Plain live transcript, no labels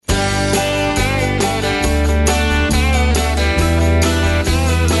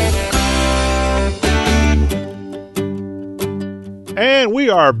we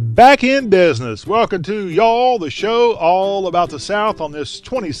are back in business. Welcome to Y'all, the show all about the South on this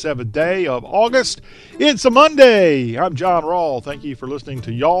 27th day of August. It's a Monday. I'm John Rawl. Thank you for listening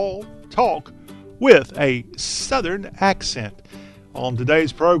to Y'all Talk with a Southern accent. On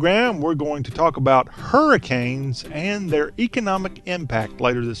today's program, we're going to talk about hurricanes and their economic impact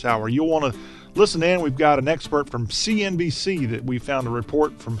later this hour. You'll want to listen in. We've got an expert from CNBC that we found a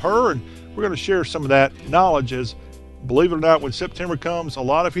report from her, and we're going to share some of that knowledge as, believe it or not, when September comes, a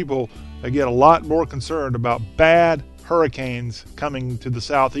lot of people get a lot more concerned about bad hurricanes coming to the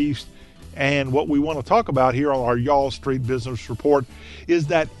southeast. And what we want to talk about here on our Y'all Street Business Report is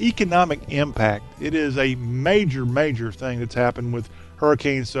that economic impact. It is a major, major thing that's happened with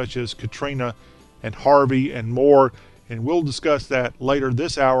hurricanes such as Katrina and Harvey and more. And we'll discuss that later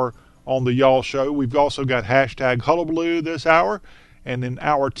this hour on the Y'all Show. We've also got hashtag Hullabaloo this hour. And in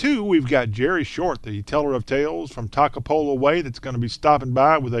hour two, we've got Jerry Short, the teller of tales from Takapola Way, that's going to be stopping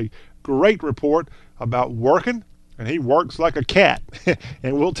by with a great report about working. And he works like a cat.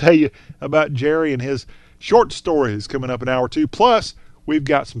 And we'll tell you about Jerry and his short stories coming up in hour two. Plus, we've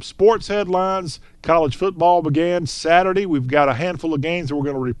got some sports headlines. College football began Saturday. We've got a handful of games that we're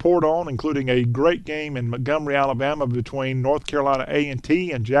going to report on, including a great game in Montgomery, Alabama between North Carolina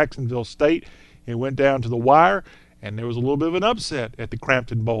A&T and Jacksonville State. It went down to the wire, and there was a little bit of an upset at the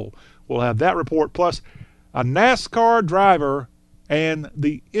Crampton Bowl. We'll have that report, plus a NASCAR driver and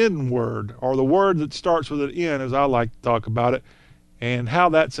the N word, or the word that starts with an N, as I like to talk about it, and how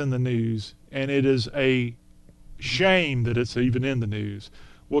that's in the news. And it is a shame that it's even in the news.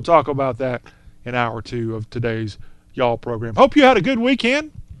 We'll talk about that in hour two of today's Y'all program. Hope you had a good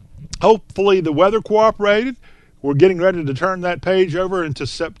weekend. Hopefully the weather cooperated. We're getting ready to turn that page over into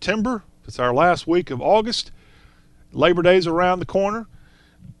September. It's our last week of August. Labor Day's around the corner,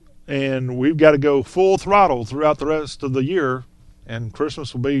 and we've got to go full throttle throughout the rest of the year. And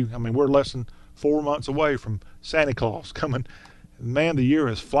Christmas will be, we're less than 4 months away from Santa Claus coming. Man, the year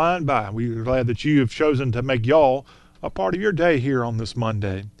is flying by. We're glad that you have chosen to make y'all a part of your day here on this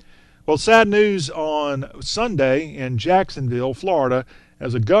Monday. Well, sad news on Sunday in Jacksonville, Florida,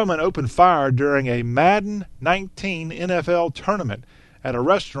 as a gunman opened fire during a Madden 19 NFL tournament at a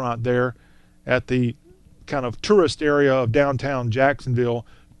restaurant there at the kind of tourist area of downtown Jacksonville.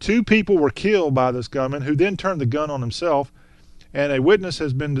 2 people were killed by this gunman, who then turned the gun on himself. And a witness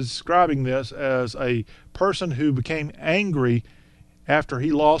has been describing this as a person who became angry after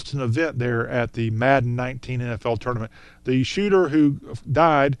he lost an event there at the Madden 19 NFL tournament. The shooter who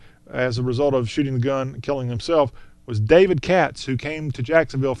died as a result of shooting the gun and killing himself was David Katz, who came to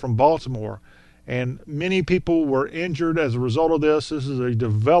Jacksonville from Baltimore. And many people were injured as a result of this. This is a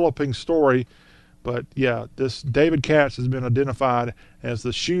developing story. But, yeah, this David Katz has been identified as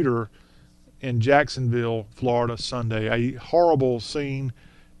the shooter in Jacksonville, Florida, Sunday. A horrible scene,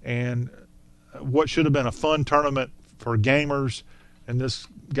 and what should have been a fun tournament for gamers. And this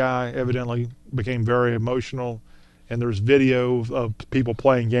guy evidently became very emotional. And there's video of people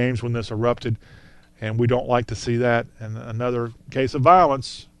playing games when this erupted, and we don't like to see that. And another case of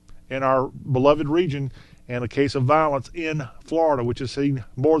violence in our beloved region, and a case of violence in Florida, which has seen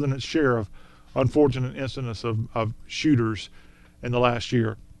more than its share of unfortunate incidents of shooters in the last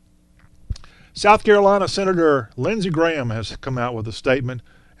year. South Carolina Senator Lindsey Graham has come out with a statement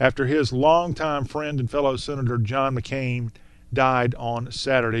after his longtime friend and fellow Senator John McCain died on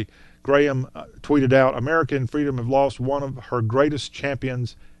Saturday. Graham tweeted out, "America and freedom have lost one of her greatest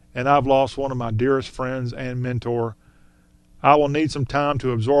champions, and I've lost one of my dearest friends and mentor. I will need some time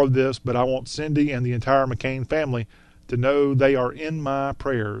to absorb this, but I want Cindy and the entire McCain family to know they are in my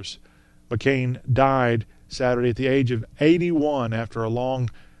prayers." McCain died Saturday at the age of 81 after a long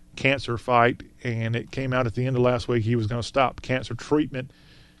cancer fight, and it came out at the end of last week he was going to stop cancer treatment.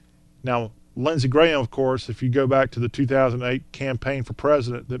 Now, Lindsey Graham, of course, if you go back to the 2008 campaign for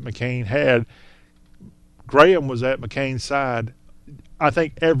president that McCain had, Graham was at McCain's side, I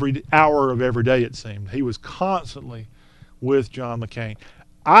think, every hour of every day, it seemed. He was constantly with John McCain.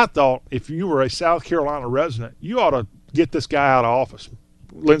 I thought if you were a South Carolina resident, you ought to get this guy out of office.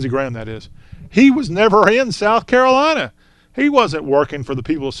 Lindsey Graham, that is. He was never in South Carolina. He wasn't working for the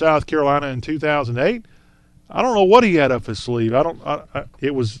people of South Carolina in 2008. I don't know what he had up his sleeve.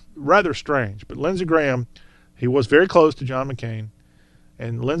 It was rather strange. But Lindsey Graham, he was very close to John McCain.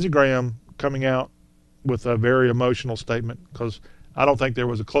 And Lindsey Graham coming out with a very emotional statement, because I don't think there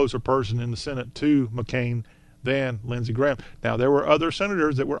was a closer person in the Senate to McCain than Lindsey Graham. Now, there were other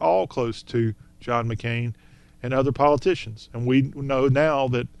senators that were all close to John McCain and other politicians. And we know now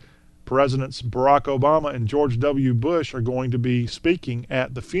that Presidents Barack Obama and George W. Bush are going to be speaking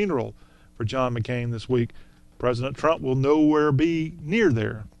at the funeral for John McCain this week. President Trump will nowhere be near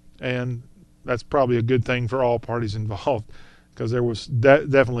there. And that's probably a good thing for all parties involved, because there was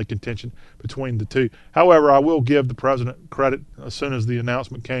definitely contention between the two. However, I will give the president credit. As soon as the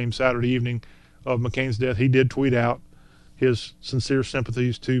announcement came Saturday evening of McCain's death, he did tweet out his sincere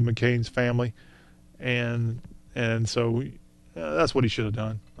sympathies to McCain's family, and so that's what he should have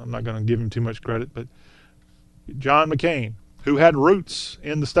done. I'm not going to give him too much credit, but John McCain, who had roots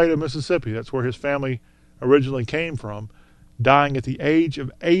in the state of Mississippi, that's where his family originally came from, dying at the age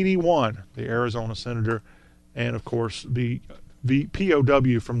of 81, the Arizona senator, and of course the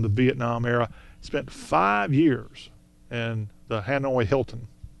POW from the Vietnam era, spent 5 years in the Hanoi Hilton.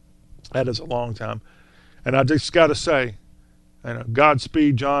 That is a long time. And I just got to say,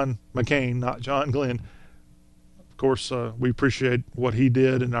 Godspeed John McCain, not John Glenn. Of course, we appreciate what he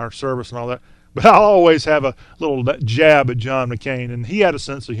did in our service and all that. But I'll always have a little jab at John McCain, and he had a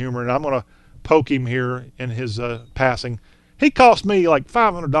sense of humor, and I'm going to poke him here in his passing. He cost me like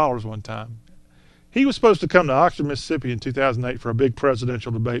 $500 one time. He was supposed to come to Oxford, Mississippi in 2008 for a big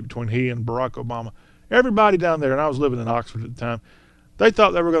presidential debate between he and Barack Obama. Everybody down there, and I was living in Oxford at the time, they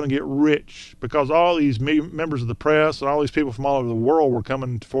thought they were going to get rich because all these members of the press and all these people from all over the world were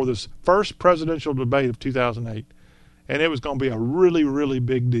coming for this first presidential debate of 2008. And it was going to be a really, really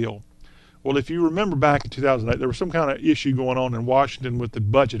big deal. Well, if you remember back in 2008, there was some kind of issue going on in Washington with the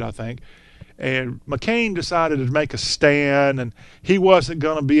budget, I think. And McCain decided to make a stand, and he wasn't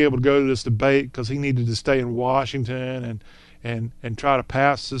going to be able to go to this debate because he needed to stay in Washington and try to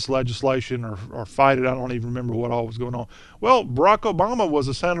pass this legislation or fight it. I don't even remember what all was going on. Well, Barack Obama was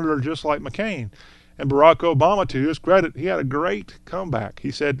a senator just like McCain. And Barack Obama, to his credit, he had a great comeback.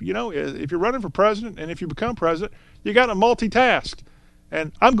 He said, if you're running for president and if you become president, you got to multitask.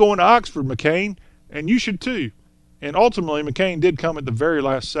 And I'm going to Oxford, McCain, and you should too. And ultimately, McCain did come at the very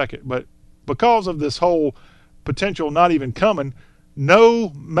last second. But because of this whole potential not even coming,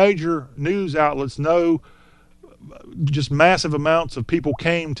 no major news outlets, no just massive amounts of people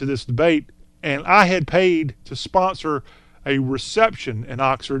came to this debate. And I had paid to sponsor a reception in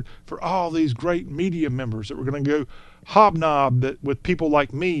Oxford for all these great media members that were going to go hobnob with people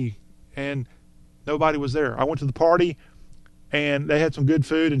like me, and nobody was there. I went to the party, and they had some good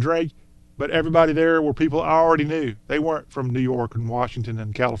food and drink, but everybody there were people I already knew. They weren't from New York and Washington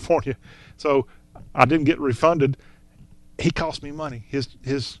and California, so I didn't get refunded. He cost me money,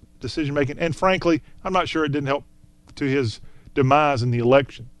 his decision-making, and frankly, I'm not sure it didn't help to his demise in the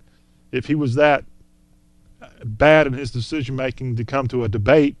election. If he was that bad in his decision-making to come to a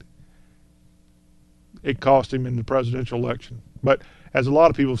debate, it cost him in the presidential election. But as a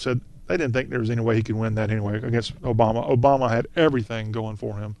lot of people said, they didn't think there was any way he could win that anyway against Obama. Obama had everything going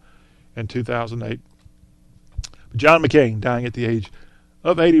for him in 2008. John McCain dying at the age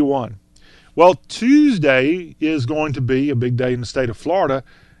of 81. Well, Tuesday is going to be a big day in the state of Florida,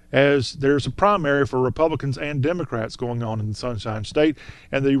 as there's a primary for Republicans and Democrats going on in the Sunshine State,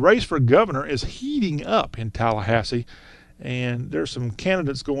 and the race for governor is heating up in Tallahassee, and there's some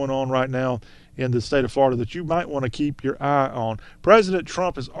candidates going on right now in the state of Florida that you might want to keep your eye on. President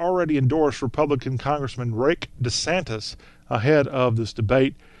Trump has already endorsed Republican Congressman Rick DeSantis ahead of this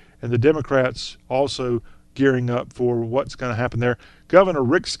debate, and the Democrats also gearing up for what's going to happen there. Governor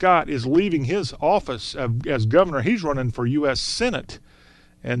Rick Scott is leaving his office as governor. He's running for U.S. Senate.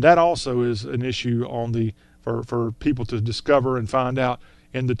 And that also is an issue on for people to discover and find out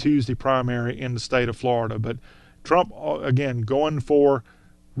in the Tuesday primary in the state of Florida. But Trump, again, going for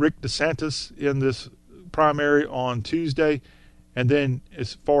Rick DeSantis in this primary on Tuesday. And then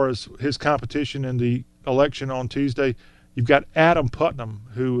as far as his competition in the election on Tuesday, you've got Adam Putnam,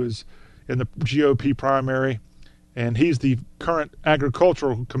 who is in the GOP primary. And he's the current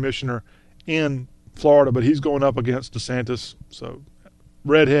agricultural commissioner in Florida, but he's going up against DeSantis. So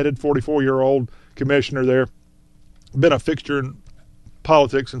redheaded 44-year-old commissioner there. Been a fixture in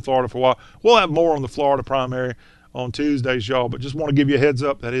politics in Florida for a while. We'll have more on the Florida primary on Tuesdays, y'all, but just want to give you a heads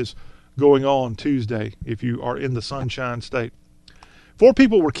up that is going on Tuesday if you are in the Sunshine State. 4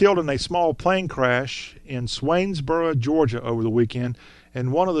 people were killed in a small plane crash in Swainsboro, Georgia over the weekend,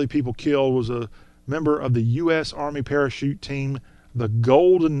 and one of the people killed was a member of the U.S. Army parachute team, the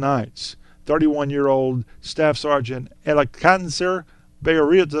Golden Knights, 31-year-old Staff Sergeant Alexander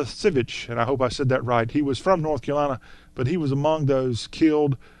Beryzovich, and I hope I said that right. He was from North Carolina, but he was among those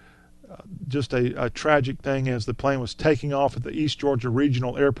killed. Just a tragic thing as the plane was taking off at the East Georgia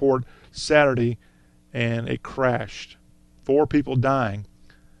Regional Airport Saturday, and it crashed. 4 people dying.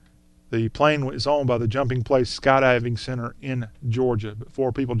 The plane is owned by the Jumping Place Skydiving Center in Georgia, but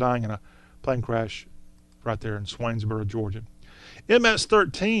 4 people dying in a plane crash right there in Swainsboro, Georgia.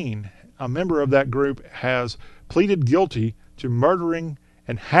 MS-13, a member of that group, has pleaded guilty to murdering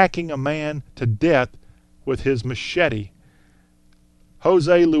and hacking a man to death with his machete.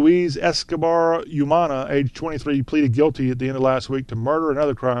 Jose Luis Escobar Umana, age 23, pleaded guilty at the end of last week to murder and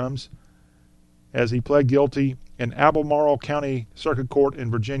other crimes as he pled guilty in Albemarle County Circuit Court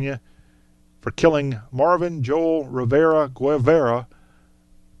in Virginia for killing Marvin Joel Rivera Guevara,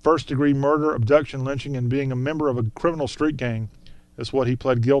 first-degree murder, abduction, lynching, and being a member of a criminal street gang. Is what he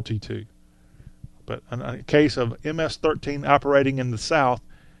pled guilty to. But a case of MS-13 operating in the South,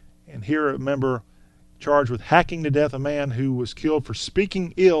 and here a member charged with hacking to death a man who was killed for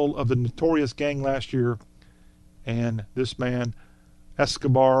speaking ill of the notorious gang last year. And this man,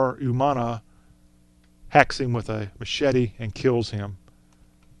 Escobar Umana, hacks him with a machete and kills him.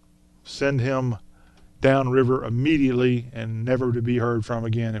 Send him downriver immediately and never to be heard from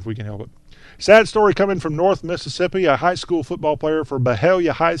again if we can help it. Sad story coming from North Mississippi. A high school football player for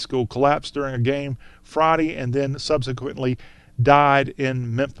Byhalia High School collapsed during a game Friday and then subsequently died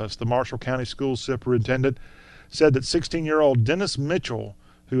in Memphis. The Marshall County School Superintendent said that 16-year-old Dennis Mitchell,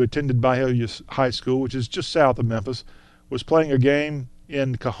 who attended Byhalia High School, which is just south of Memphis, was playing a game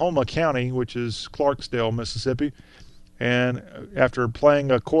in Coahoma County, which is Clarksdale, Mississippi. And after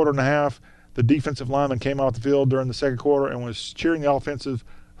playing a quarter and a half, the defensive lineman came off the field during the second quarter and was cheering the offensive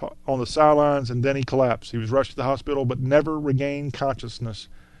on the sidelines, and then he collapsed. He was rushed to the hospital but never regained consciousness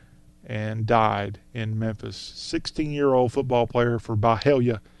and died in Memphis. 16-year-old football player for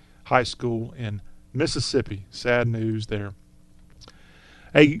Byhalia High School in Mississippi. Sad news there.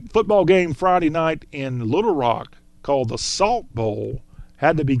 A football game Friday night in Little Rock called the Salt Bowl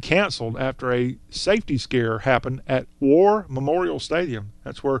had to be canceled after a safety scare happened at War Memorial Stadium.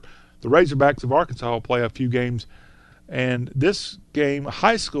 That's where the Razorbacks of Arkansas will play a few games. And this game, a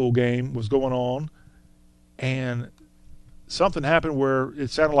high school game, was going on, and something happened where it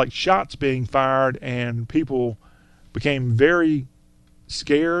sounded like shots being fired, and people became very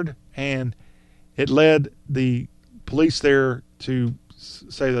scared, and it led the police there to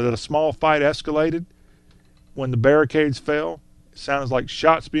say that a small fight escalated when the barricades fell. It sounded like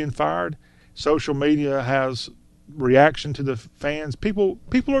shots being fired. Social media has reaction to the fans. People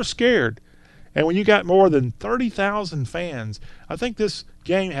are scared. And when you got more than 30,000 fans, I think this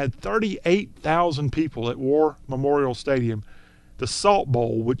game had 38,000 people at War Memorial Stadium. The Salt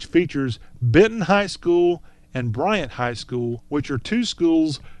Bowl, which features Benton High School and Bryant High School, which are two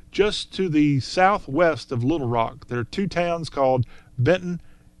schools just to the southwest of Little Rock. There are two towns called Benton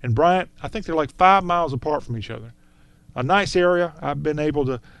and Bryant. I think they're like 5 miles apart from each other. A nice area. I've been able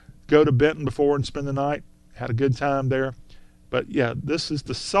to go to Benton before and spend the night. Had a good time there. But, yeah, this is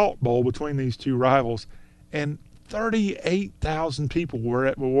the Salt Bowl between these two rivals. And 38,000 people were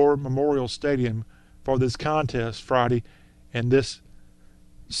at War Memorial Stadium for this contest Friday. And this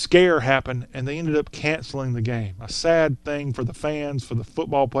scare happened, and they ended up canceling the game. A sad thing for the fans, for the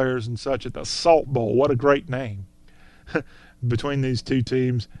football players and such at the Salt Bowl. What a great name between these two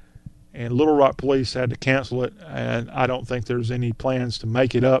teams. And Little Rock Police had to cancel it, and I don't think there's any plans to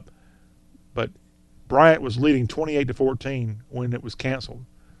make it up. But Bryant was leading 28-14 when it was canceled.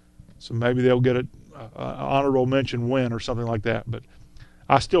 So maybe they'll get an honorable mention win or something like that. But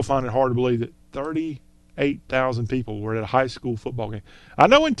I still find it hard to believe that 38,000 people were at a high school football game. I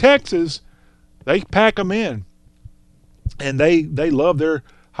know in Texas, they pack them in. And they love their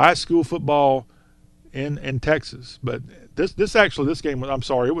high school football in Texas. But this game, I'm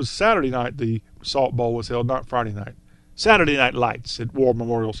sorry, it was Saturday night the Salt Bowl was held, not Friday night. Saturday Night Lights at War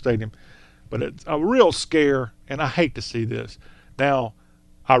Memorial Stadium. But it's a real scare, and I hate to see this. Now,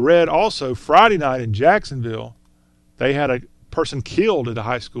 I read also Friday night in Jacksonville, they had a person killed at a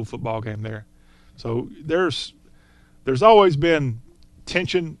high school football game there. So there's always been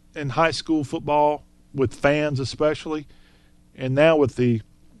tension in high school football with fans especially, and now with the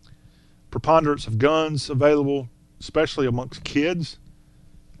preponderance of guns available, especially amongst kids,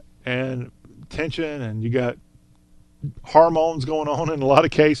 and tension, and you got hormones going on in a lot of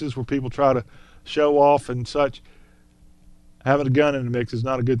cases where people try to show off and such. Having a gun in the mix is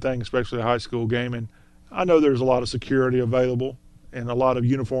not a good thing, especially a high school game. And I know there's a lot of security available and a lot of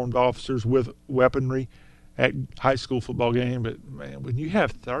uniformed officers with weaponry at high school football game. But, man, when you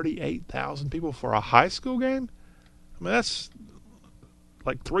have 38,000 people for a high school game, I mean, that's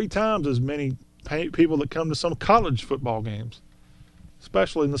like 3 times as many people that come to some college football games,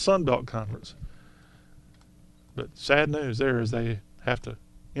 especially in the Sun Belt Conference. But sad news there as they have to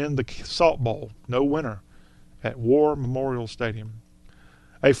end the Salt Bowl. No winner at War Memorial Stadium.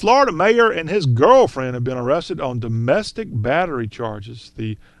 A Florida mayor and his girlfriend have been arrested on domestic battery charges.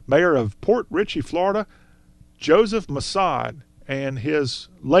 The mayor of Port Richey, Florida, Joseph Massad, and his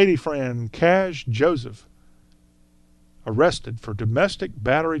lady friend, Cash Joseph, arrested for domestic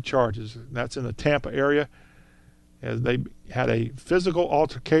battery charges. That's in the Tampa area. As they had a physical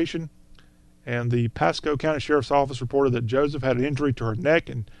altercation, and the Pasco County Sheriff's Office reported that Joseph had an injury to her neck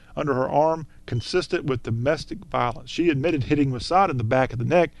and under her arm consistent with domestic violence. She admitted hitting Masad in the back of the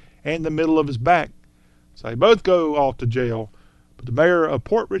neck and the middle of his back. So they both go off to jail. But the mayor of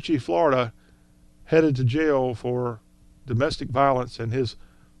Port Richey, Florida, headed to jail for domestic violence, and his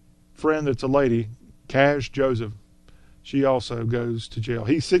friend that's a lady, Cash Joseph, she also goes to jail.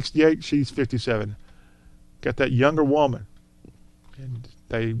 He's 68, she's 57. Got that younger woman. And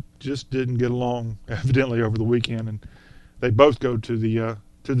they just didn't get along, evidently, over the weekend, and they both go to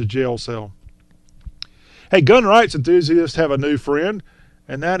the jail cell. Hey, gun rights enthusiasts have a new friend,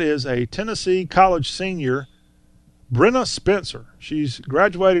 and that is a Tennessee college senior, Brenna Spencer. She's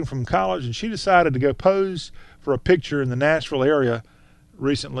graduating from college, and she decided to go pose for a picture in the Nashville area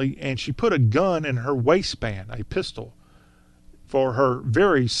recently, and she put a gun in her waistband, a pistol, for her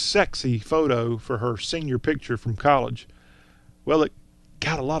very sexy photo for her senior picture from college. Well, it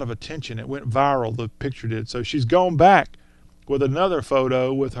got a lot of attention. It went viral, the picture did. So she's gone back with another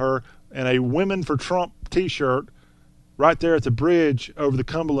photo with her in a Women for Trump t-shirt right there at the bridge over the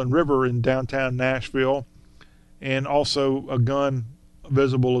Cumberland River in downtown Nashville, and also a gun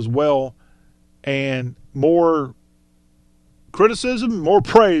visible as well, and more criticism, more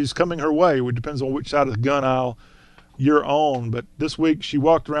praise coming her way. It depends on which side of the gun aisle you're on. But this week she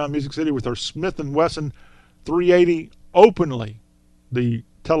walked around Music City with her Smith & Wesson 380 openly. The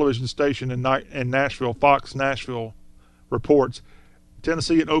television station in Nashville, Fox Nashville, reports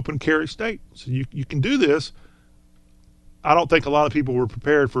Tennessee an open carry state. So you can do this. I don't think a lot of people were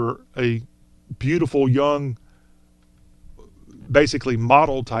prepared for a beautiful, young, basically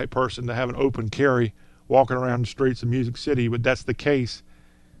model type person to have an open carry walking around the streets of Music City, but that's the case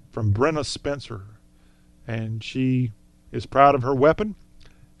from Brenna Spencer. And she is proud of her weapon,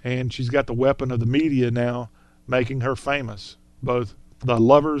 and she's got the weapon of the media now, making her famous, both the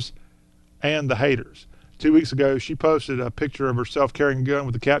lovers and the haters. 2 weeks ago, she posted a picture of herself carrying a gun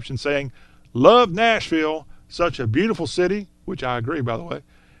with the caption saying, "Love Nashville, such a beautiful city," which I agree, by the way,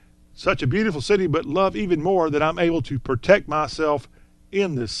 "such a beautiful city, but love even more that I'm able to protect myself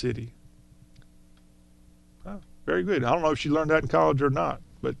in this city." Well, very good. I don't know if she learned that in college or not,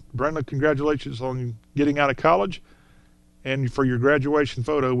 but Brenda, congratulations on getting out of college, and for your graduation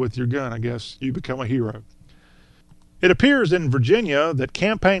photo with your gun. I guess you become a hero. It appears in Virginia that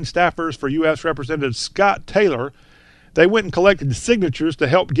campaign staffers for U.S. Representative Scott Taylor, they went and collected signatures to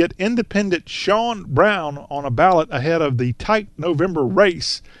help get independent Sean Brown on a ballot ahead of the tight November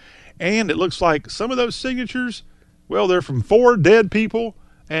race. And it looks like some of those signatures, well, they're from 4 dead people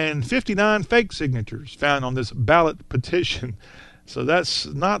and 59 fake signatures found on this ballot petition. So that's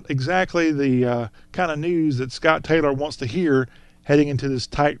not exactly the kind of news that Scott Taylor wants to hear heading into this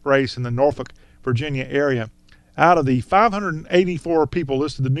tight race in the Norfolk, Virginia area. Out of the 584 people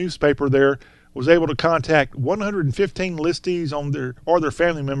listed, the newspaper there was able to contact 115 listees on their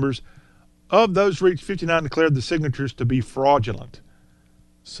family members. Of those reached, 59 declared the signatures to be fraudulent.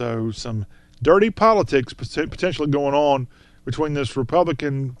 So some dirty politics potentially going on between this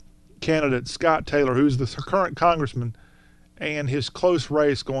Republican candidate, Scott Taylor, who's the current congressman, and his close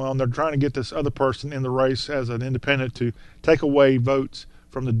race going on. They're trying to get this other person in the race as an independent to take away votes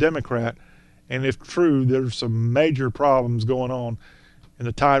from the Democrat. And if true, there's some major problems going on in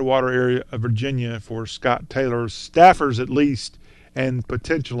the Tidewater area of Virginia for Scott Taylor's staffers, at least, and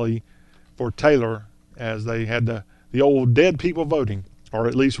potentially for Taylor, as they had the old dead people voting, or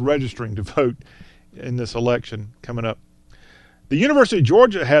at least registering to vote in this election coming up. The University of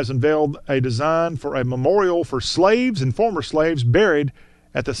Georgia has unveiled a design for a memorial for slaves and former slaves buried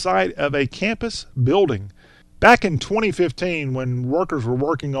at the site of a campus building. Back in 2015, when workers were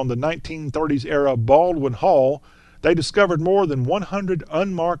working on the 1930s-era Baldwin Hall, they discovered more than 100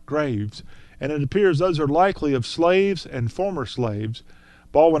 unmarked graves, and it appears those are likely of slaves and former slaves.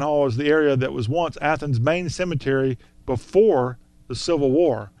 Baldwin Hall is the area that was once Athens' main cemetery before the Civil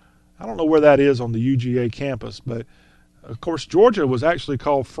War. I don't know where that is on the UGA campus, but of course Georgia was actually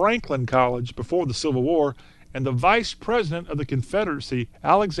called Franklin College before the Civil War, and the vice president of the Confederacy,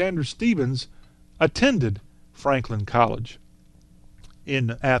 Alexander Stephens, attended Franklin College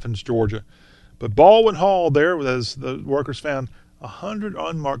in Athens, Georgia. But Baldwin Hall there, as the workers found 100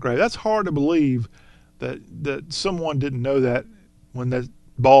 unmarked graves. That's hard to believe that someone didn't know that when that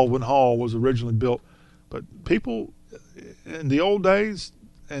Baldwin Hall was originally built. But people in the old days,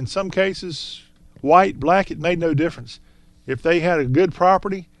 in some cases, white, black, it made no difference. If they had a good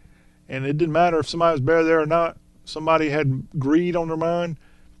property, and it didn't matter if somebody was buried there or not, somebody had greed on their mind,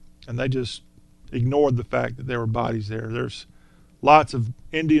 and they just ignored the fact that there were bodies there. There's lots of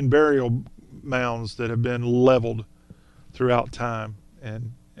Indian burial mounds that have been leveled throughout time,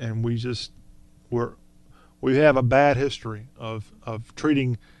 and we have a bad history of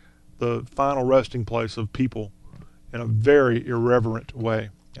treating the final resting place of people in a very irreverent way,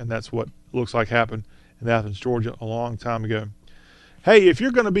 and that's what looks like happened in Athens, Georgia a long time ago. Hey, if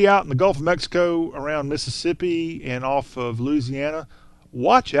you're going to be out in the Gulf of Mexico around Mississippi and off of Louisiana,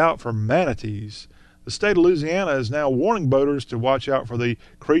 watch out for manatees. The state of Louisiana is now warning boaters to watch out for the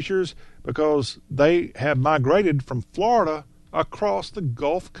creatures because they have migrated from Florida across the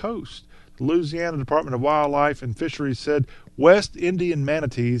Gulf Coast. The Louisiana Department of Wildlife and Fisheries said West Indian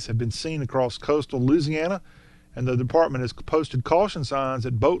manatees have been seen across coastal Louisiana, and the department has posted caution signs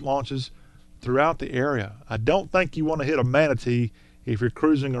at boat launches throughout the area. I don't think you want to hit a manatee if you're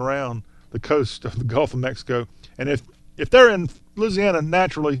cruising around the coast of the Gulf of Mexico. And if they're in Louisiana,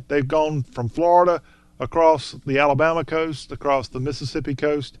 naturally, they've gone from Florida across the Alabama coast, across the Mississippi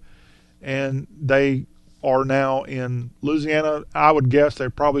coast, and they are now in Louisiana. I would guess they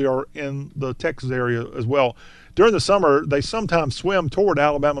probably are in the Texas area as well. During the summer, they sometimes swim toward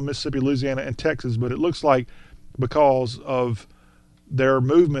Alabama, Mississippi, Louisiana, and Texas, but it looks like because of their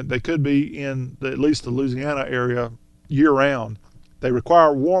movement, they could be in at least the Louisiana area year-round. They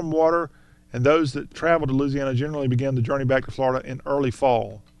require warm water, and those that travel to Louisiana generally begin the journey back to Florida in early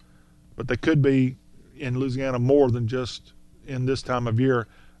fall. But they could be in Louisiana more than just in this time of year.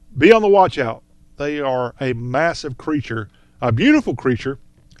 Be on the watch out. They are a massive creature, a beautiful creature.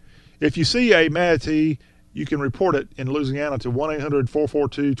 If you see a manatee, you can report it in Louisiana to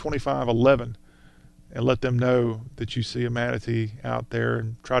 1-800-442-2511 and let them know that you see a manatee out there,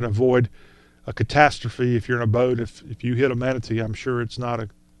 and try to avoid a catastrophe if you're in a boat. If you hit a manatee, I'm sure it's not a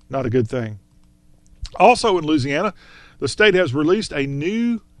good thing. Also in Louisiana, the state has released a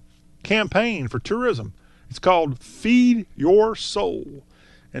new campaign for tourism. It's called Feed Your Soul.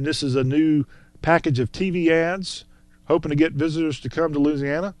 And this is a new package of TV ads hoping to get visitors to come to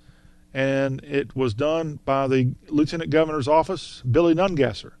Louisiana. And it was done by the Lieutenant Governor's office, Billy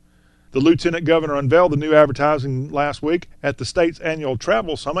Nungasser. The Lieutenant Governor unveiled the new advertising last week at the state's annual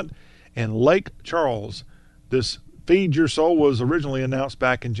travel summit in Lake Charles. This Feed Your Soul was originally announced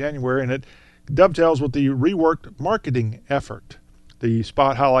back in January, and it dovetails with the reworked marketing effort. The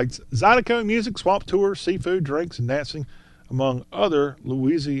spot highlights Zydeco music, swamp tours, seafood, drinks, and dancing, among other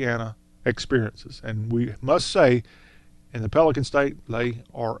Louisiana experiences. And we must say, in the Pelican State, they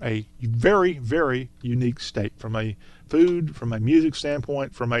are a very, very unique state from a food, from a music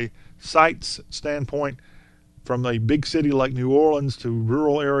standpoint, from a sights standpoint, from a big city like New Orleans to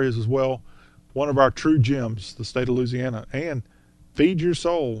rural areas as well. One of our true gems, the state of Louisiana. And Feed Your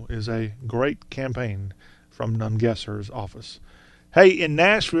Soul is a great campaign from Nungasser's office. Hey, in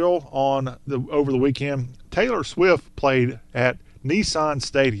Nashville over the weekend, Taylor Swift played at Nissan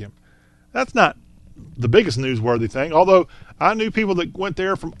Stadium. That's not the biggest newsworthy thing, although I knew people that went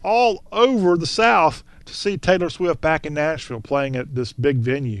there from all over the South to see Taylor Swift back in Nashville playing at this big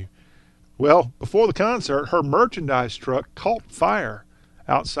venue. Well, before the concert, her merchandise truck caught fire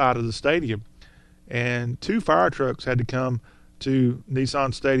outside of the stadium, and 2 fire trucks had to come to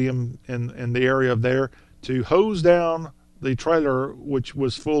Nissan Stadium in the area of there to hose down the trailer, which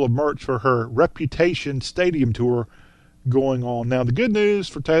was full of merch for her Reputation Stadium tour going on. Now, the good news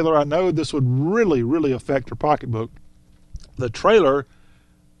for Taylor, I know this would really, really affect her pocketbook. The trailer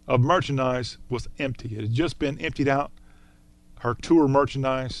of merchandise was empty. It had just been emptied out, her tour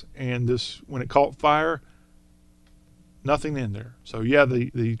merchandise, and this, when it caught fire, nothing in there. So yeah,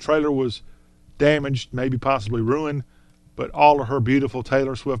 the trailer was damaged, maybe possibly ruined, but all of her beautiful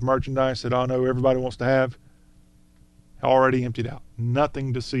Taylor Swift merchandise that I know everybody wants to have, already emptied out.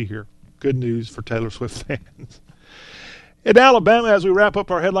 Nothing to see here. Good news for Taylor Swift fans. In Alabama, as we wrap up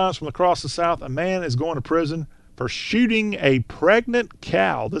our headlines from across the South, a man is going to prison for shooting a pregnant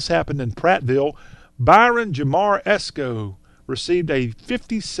cow. This happened in Prattville. Byron Jamar Esco received a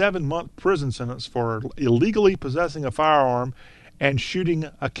 57-month prison sentence for illegally possessing a firearm and shooting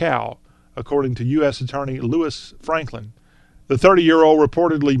a cow, according to U.S. Attorney Louis Franklin. The 30-year-old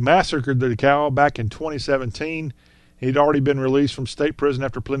reportedly massacred the cow back in 2017. He'd already been released from state prison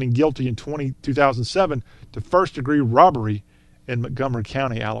after pleading guilty in 2007 to first-degree robbery in Montgomery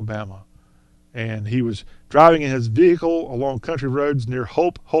County, Alabama. And he was driving in his vehicle along country roads near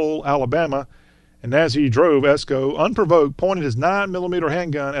Hope Hole, Alabama. And as he drove, Esco, unprovoked, pointed his 9mm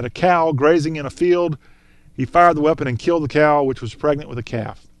handgun at a cow grazing in a field. He fired the weapon and killed the cow, which was pregnant with a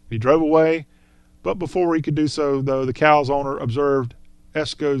calf. He drove away, but before he could do so, though, the cow's owner observed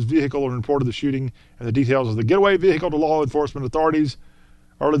Esco's vehicle and reported the shooting and the details of the getaway vehicle to law enforcement authorities.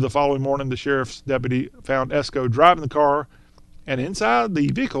 Early the following morning, the sheriff's deputy found Esco driving the car, and inside the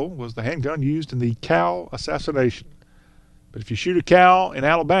vehicle was the handgun used in the cow assassination. But if you shoot a cow in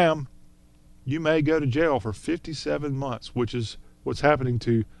Alabama, you may go to jail for 57 months, which is what's happening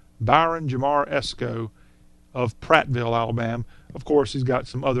to Byron Jamar Esco of Prattville, Alabama. Of course, he's got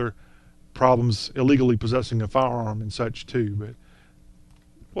some other problems, illegally possessing a firearm and such too, but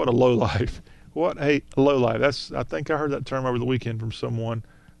what a lowlife. What a lowlife. I think I heard that term over the weekend from someone.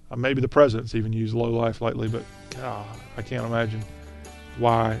 Maybe the president's even used lowlife lately, but God, I can't imagine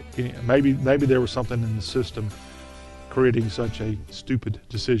why. Maybe there was something in the system creating such a stupid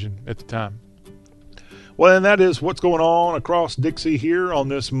decision at the time. Well, and that is what's going on across Dixie here on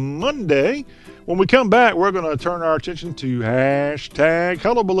this Monday. When we come back, we're going to turn our attention to hashtag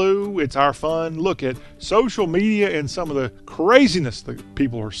Hullabaloo. It's our fun look at social media and some of the craziness that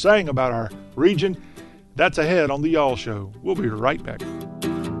people are saying about our region. That's ahead on The Y'all Show. We'll be right back.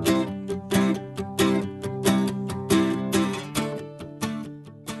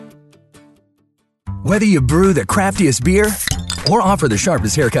 Whether you brew the craftiest beer or offer the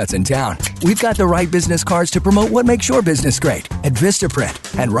sharpest haircuts in town, we've got the right business cards to promote what makes your business great at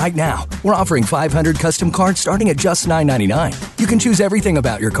Vistaprint. And right now, we're offering 500 custom cards starting at just $9.99. You can choose everything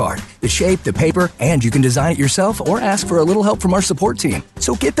about your card, the shape, the paper, and you can design it yourself or ask for a little help from our support team.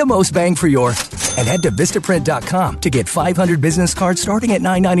 So get the most bang for your and head to Vistaprint.com to get 500 business cards starting at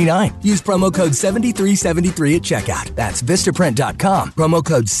 $9.99. Use promo code 7373 at checkout. That's Vistaprint.com, promo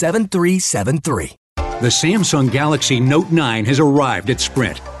code 7373. The Samsung Galaxy Note 9 has arrived at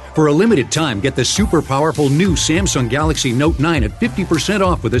Sprint. For a limited time, get the super powerful new Samsung Galaxy Note 9 at 50%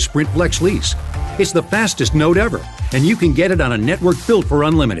 off with a Sprint Flex lease. It's the fastest Note ever, and you can get it on a network built for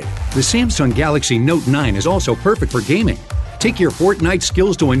unlimited. The Samsung Galaxy Note 9 is also perfect for gaming. Take your Fortnite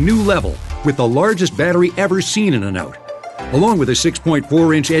skills to a new level with the largest battery ever seen in a Note. Along with a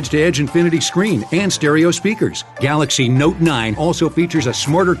 6.4-inch edge-to-edge infinity screen and stereo speakers, Galaxy Note 9 also features a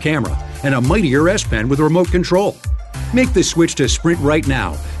smarter camera and a mightier S Pen with remote control. Make the switch to Sprint right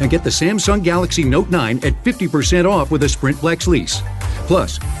now and get the Samsung Galaxy Note 9 at 50% off with a Sprint Flex lease.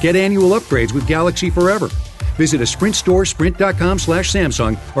 Plus, get annual upgrades with Galaxy Forever. Visit a Sprint store,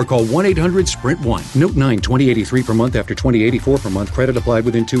 sprint.com/Samsung, or call 1-800-SPRINT1. Note 9, 2083 per month after 2084 per month. Credit applied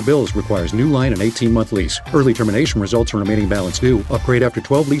within 2 bills. Requires new line and 18-month lease. Early termination results in remaining balance due. Upgrade after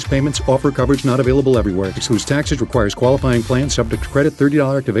 12 lease payments. Offer coverage not available everywhere. Excludes taxes. Requires qualifying plan. Subject to credit.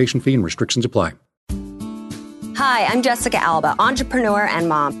 $30 activation fee and restrictions apply. Hi, I'm Jessica Alba, entrepreneur and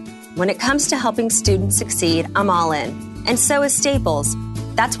mom. When it comes to helping students succeed, I'm all in. And so is Staples.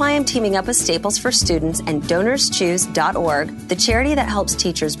 That's why I'm teaming up with Staples for Students and DonorsChoose.org, the charity that helps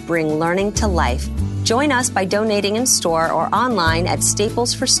teachers bring learning to life. Join us by donating in store or online at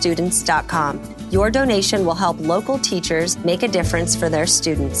staplesforstudents.com. Your donation will help local teachers make a difference for their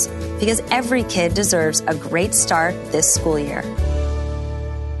students, because every kid deserves a great start this school year.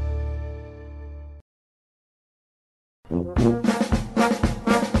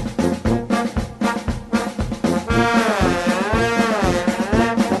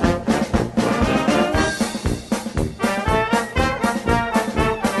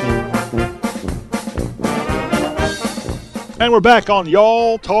 And we're back on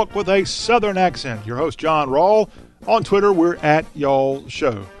Y'all Talk with a Southern Accent. Your host, John Rawl. On Twitter, we're at Y'all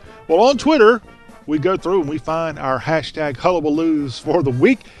Show. Well, on Twitter, we go through and we find our hashtag hullabaloos for the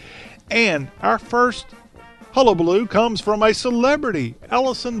week. And our first hullabaloo comes from a celebrity,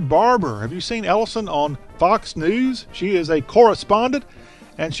 Ellison Barber. Have you seen Ellison on Fox News? She is a correspondent,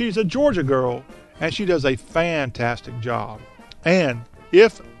 and she's a Georgia girl, and she does a fantastic job. And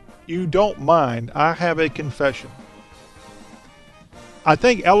if you don't mind, I have a confession. I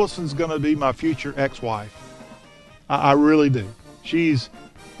think Ellison's going to be my future ex-wife. I really do. She's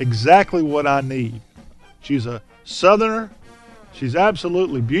exactly what I need. She's a Southerner. She's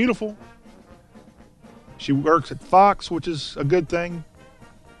absolutely beautiful. She works at Fox, which is a good thing.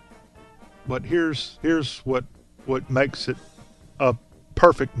 But here's what makes it a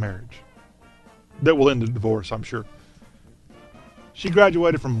perfect marriage that will end in divorce, I'm sure. She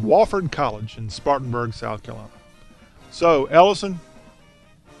graduated from Wofford College in Spartanburg, South Carolina. So, Ellison,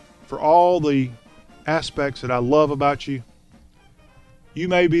 for all the aspects that I love about you, you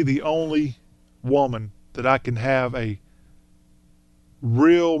may be the only woman that I can have a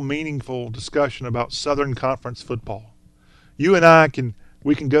real meaningful discussion about Southern Conference football. You and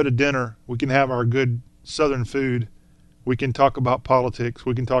we can go to dinner. We can have our good Southern food. We can talk about politics.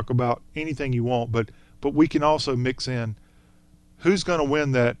 We can talk about anything you want, but we can also mix in who's going to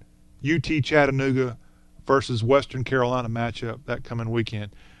win that UT Chattanooga versus Western Carolina matchup that coming weekend.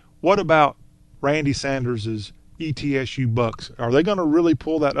 What about Randy Sanders' ETSU Bucks? Are they going to really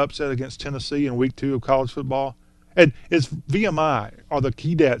pull that upset against Tennessee in week 2 of college football? And is VMI, are the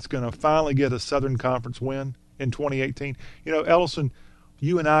Keydets going to finally get a Southern Conference win in 2018? You know, Ellison,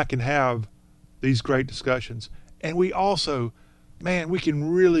 you and I can have these great discussions. And we also, man, we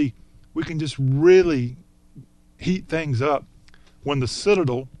can just really heat things up when the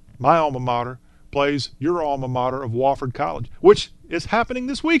Citadel, my alma mater, plays your alma mater of Wofford College, which is happening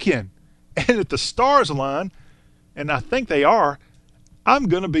this weekend. And if the stars align, and I think they are, I'm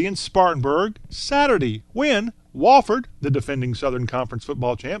going to be in Spartanburg Saturday when Wofford, the defending Southern Conference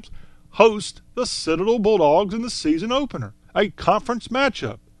football champs, host the Citadel Bulldogs in the season opener, a conference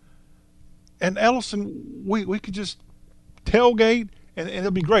matchup. And Ellison, we could just tailgate, and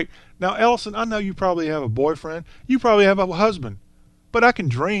it'll be great. Now, Ellison, I know you probably have a boyfriend. You probably have a husband. But I can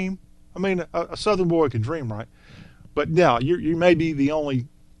dream. I mean, a Southern boy can dream, right? But now, you may be the only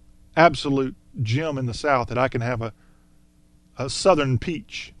absolute gem in the South that I can have a Southern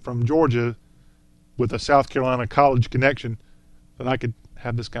peach from Georgia with a South Carolina college connection that I could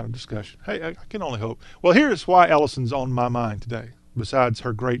have this kind of discussion. Hey, I can only hope. Well, here's why Ellison's on my mind today, besides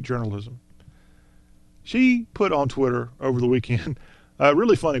her great journalism. She put on Twitter over the weekend a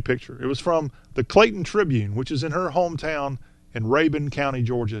really funny picture. It was from the Clayton Tribune, which is in her hometown in Rabun County,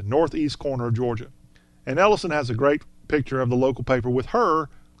 Georgia, northeast corner of Georgia. And Ellison has a great picture of the local paper with her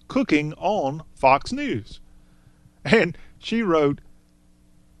cooking on Fox News. And she wrote,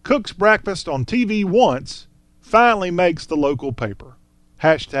 "Cooks breakfast on TV once, finally makes the local paper.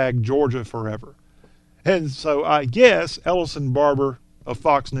 Hashtag Georgia forever." And so I guess Ellison Barber of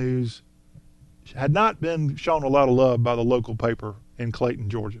Fox News had not been shown a lot of love by the local paper in Clayton,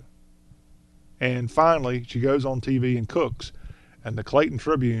 Georgia. And finally, she goes on TV and cooks. And the Clayton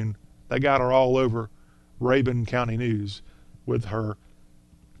Tribune, they got her all over Rabun County News with her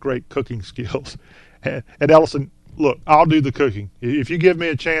great cooking skills. And Ellison, look, I'll do the cooking. If you give me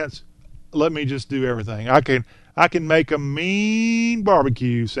a chance, let me just do everything. I can make a mean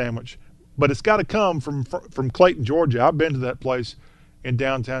barbecue sandwich, but it's got to come from Clayton, Georgia. I've been to that place in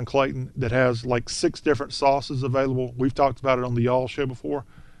downtown Clayton that has like 6 different sauces available. We've talked about it on the Y'all Show before.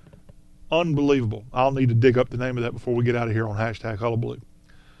 Unbelievable. I'll need to dig up the name of that before we get out of here on hashtag Hullabaloo.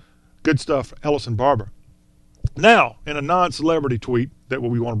 Good stuff, Ellison Barber. Now, in a non-celebrity tweet that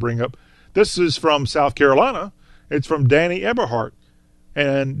we want to bring up, this is from South Carolina. It's from Danny Eberhardt.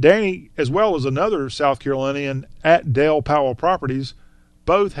 And Danny, as well as another South Carolinian at Dale Powell Properties,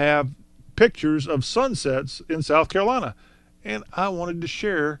 both have pictures of sunsets in South Carolina. And I wanted to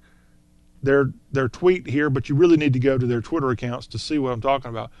share their tweet here, but you really need to go to their Twitter accounts to see what I'm talking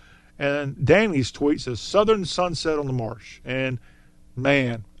about. And Danny's tweet says, "Southern sunset on the marsh." And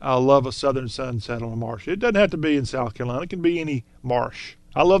man, I love a southern sunset on the marsh. It doesn't have to be in South Carolina. It can be any marsh.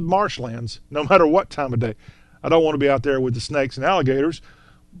 I love marshlands, no matter what time of day. I don't want to be out there with the snakes and alligators,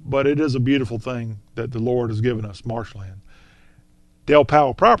 but it is a beautiful thing that the Lord has given us, marshland. Dale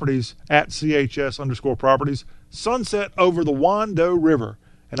Powell Properties, at CHS_properties, sunset over the Wando River.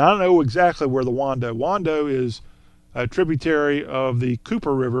 And I know exactly where the Wando is a tributary of the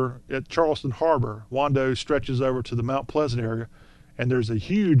Cooper River at Charleston Harbor. Wando stretches over to the Mount Pleasant area, and there's a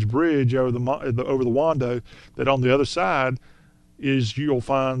huge bridge over the Wando that on the other side is you'll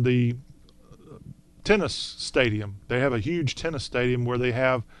find the tennis stadium. They have a huge tennis stadium where they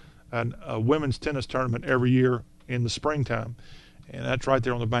have a women's tennis tournament every year in the springtime, and that's right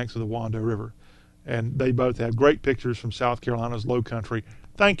there on the banks of the Wando River. And they both have great pictures from South Carolina's low country.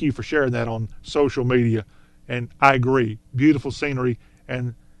 Thank you for sharing that on social media. And I agree, beautiful scenery.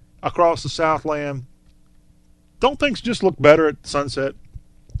 And across the Southland, don't things just look better at sunset?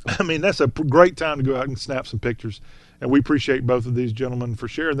 I mean, that's a great time to go out and snap some pictures. And we appreciate both of these gentlemen for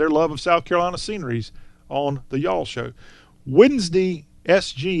sharing their love of South Carolina sceneries on the Y'all Show. Wednesday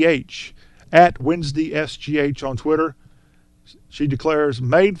SGH, at Wednesday SGH on Twitter. She declares,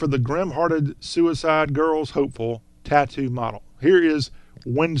 "Made for the grim-hearted suicide girls hopeful tattoo model." Here is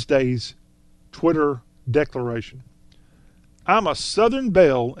Wednesday's Twitter declaration. "I'm a Southern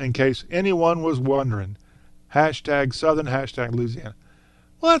belle, in case anyone was wondering. Hashtag Southern, hashtag Louisiana."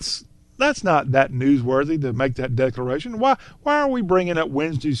 Well, that's not that newsworthy to make that declaration. Why are we bringing up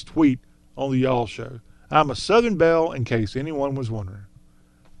Wednesday's tweet on the Y'all Show? I'm a Southern belle, in case anyone was wondering.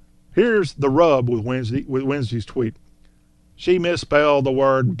 Here's the rub with Wednesday's tweet. She misspelled the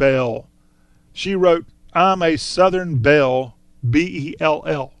word belle. She wrote, "I'm a Southern belle,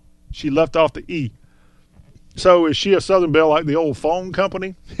 B-E-L-L." She left off the E. So is she a Southern belle like the old phone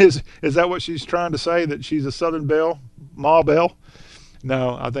company? Is that what she's trying to say, that she's a Southern belle, Ma Belle?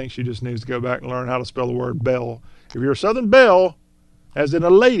 No, I think she just needs to go back and learn how to spell the word belle. If you're a Southern belle, as in a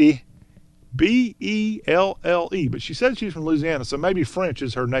lady, B-E-L-L-E. But she said she's from Louisiana, so maybe French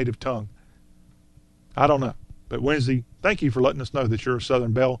is her native tongue. I don't know. But Wednesday, thank you for letting us know that you're a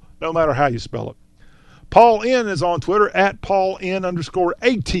Southern belle, no matter how you spell it. Paul N. is on Twitter at PaulN_ATL,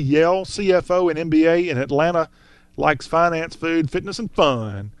 CFO and MBA in Atlanta, likes finance, food, fitness, and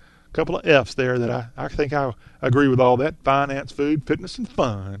fun. A couple of F's there that I think I agree with all that. Finance, food, fitness, and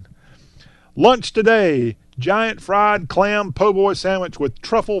fun. Lunch today, giant fried clam po' boy sandwich with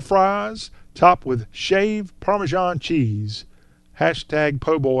truffle fries, topped with shaved Parmesan cheese. Hashtag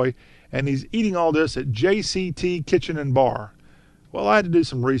po' boy. And he's eating all this at JCT Kitchen and Bar. Well, I had to do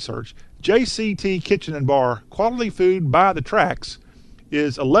some research. JCT Kitchen and Bar, quality food by the tracks,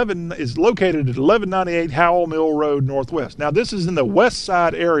 is located at 1198 Howell Mill Road Northwest. Now, this is in the west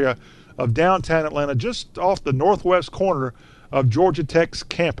side area of downtown Atlanta, just off the northwest corner of Georgia Tech's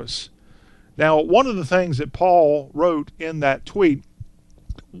campus. Now, one of the things that Paul wrote in that tweet,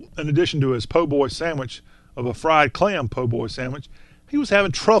 in addition to his po' boy sandwich of a fried clam po' boy sandwich, he was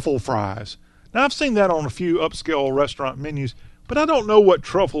having truffle fries. Now, I've seen that on a few upscale restaurant menus, but I don't know what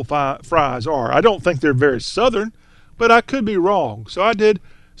truffle fries are. I don't think they're very Southern, but I could be wrong. So I did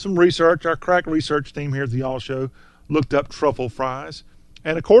some research. Our crack research team here at the Y'all Show looked up truffle fries.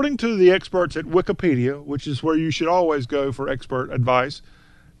 And according to the experts at Wikipedia, which is where you should always go for expert advice,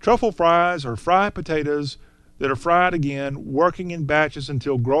 truffle fries are fried potatoes that are fried again, working in batches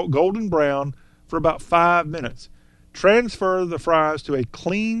until golden brown for about 5 minutes. Transfer the fries to a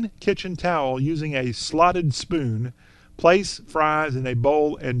clean kitchen towel using a slotted spoon. Place fries in a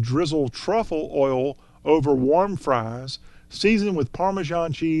bowl and drizzle truffle oil over warm fries. Season with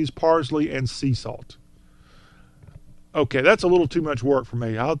Parmesan cheese, parsley, and sea salt. Okay, that's a little too much work for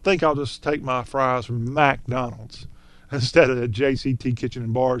me. I think I'll just take my fries from McDonald's instead of the JCT Kitchen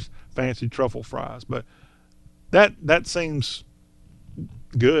and Bar's fancy truffle fries. But that seems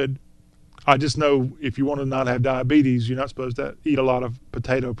good. I just know if you want to not have diabetes, you're not supposed to eat a lot of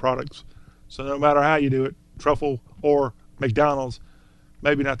potato products. So no matter how you do it, truffle or McDonald's,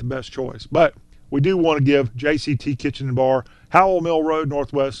 maybe not the best choice. But we do want to give JCT Kitchen and Bar, Howell Mill Road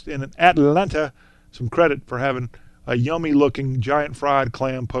Northwest in Atlanta, some credit for having a yummy-looking giant fried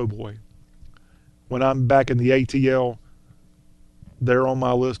clam po' boy. When I'm back in the ATL, they're on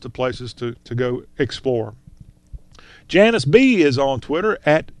my list of places to go explore. Janice B. is on Twitter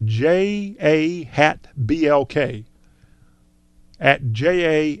at JAHatBLK. At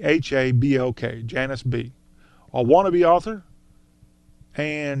JAHABLK. Janice B. A wannabe author.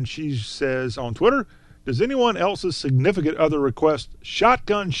 And she says on Twitter, does anyone else's significant other request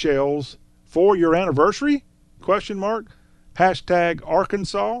shotgun shells for your anniversary? ? Hashtag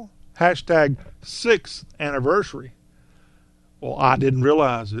Arkansas. Hashtag 6th anniversary. Well, I didn't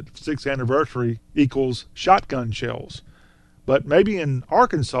realize that 6th anniversary equals shotgun shells. But maybe in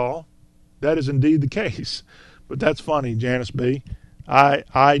Arkansas, that is indeed the case. But that's funny, Janice B.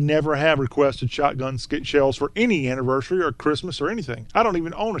 I never have requested shotgun shells for any anniversary or Christmas or anything. I don't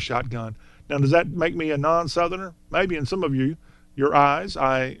even own a shotgun. Now, does that make me a non-Southerner? Maybe in some of your eyes,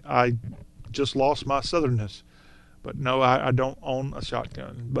 I just lost my Southernness. But no, I don't own a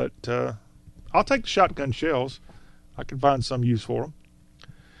shotgun. But I'll take the shotgun shells. I can find some use for them.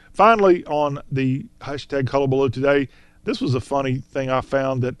 Finally, on the hashtag Hullabaloo today, this was a funny thing I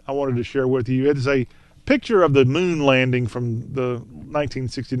found that I wanted to share with you. It is a picture of the moon landing from the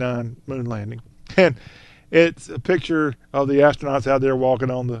 1969 moon landing. And it's a picture of the astronauts out there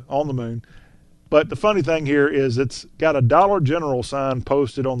walking on the moon. But the funny thing here is it's got a Dollar General sign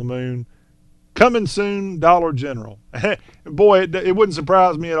posted on the moon. Coming soon, Dollar General. Boy, it wouldn't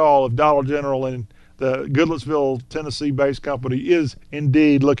surprise me at all if Dollar General and the Goodlettsville, Tennessee-based company is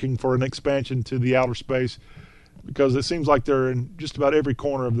indeed looking for an expansion to the outer space, because it seems like they're in just about every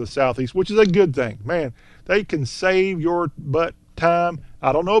corner of the Southeast, which is a good thing. Man, they can save your butt time.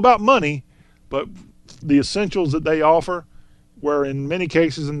 I don't know about money, but the essentials that they offer, where in many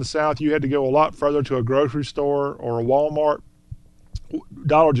cases in the South you had to go a lot further to a grocery store or a Walmart,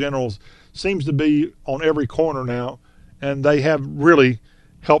 Dollar General's seems to be on every corner now, and they have really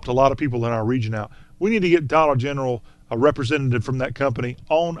helped a lot of people in our region out. We need to get Dollar General, a representative from that company,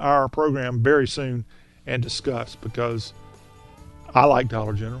 on our program very soon and discuss, because I like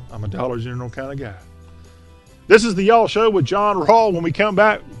Dollar General. I'm a Dollar General kind of guy. This is the Y'all Show with John Rawl. When we come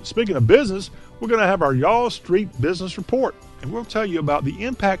back, speaking of business, we're going to have our Y'all Street Business Report, and we'll tell you about the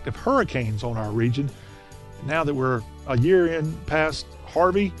impact of hurricanes on our region. Now that we're a year in past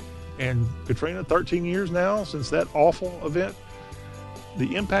Harvey and Katrina, 13 years now since that awful event,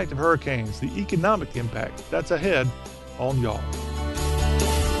 the impact of hurricanes, the economic impact, that's ahead on Y'all.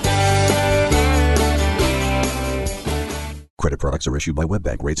 Credit products are issued by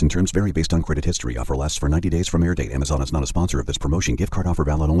WebBank. Rates and terms vary based on credit history. Offer lasts for 90 days from air date. Amazon is not a sponsor of this promotion. Gift card offer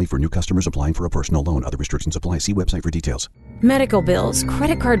valid only for new customers applying for a personal loan. Other restrictions apply. See website for details. Medical bills,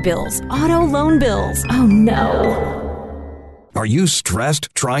 credit card bills, auto loan bills. Oh no. Are you stressed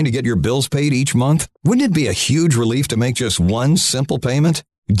trying to get your bills paid each month? Wouldn't it be a huge relief to make just one simple payment?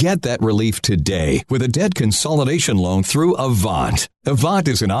 Get that relief today with a debt consolidation loan through Avant. Avant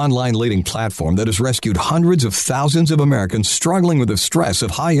is an online leading platform that has rescued hundreds of thousands of Americans struggling with the stress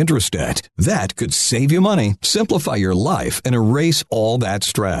of high interest debt. That could save you money, simplify your life, and erase all that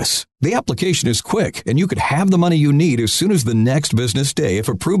stress. The application is quick, and you could have the money you need as soon as the next business day if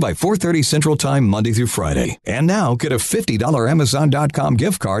approved by 4:30 Central Time, Monday through Friday. And now, get a $50 Amazon.com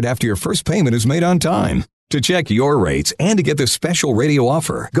gift card after your first payment is made on time. To check your rates and to get this special radio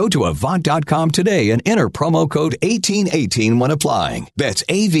offer, go to Avant.com today and enter promo code 1818 when applying. That's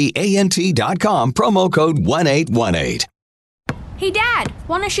AVANT.com, promo code 1818. Hey, Dad,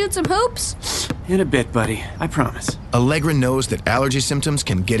 want to shoot some hoops? In a bit, buddy. I promise. Allegra knows that allergy symptoms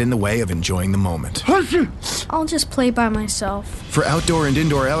can get in the way of enjoying the moment. I'll just play by myself. For outdoor and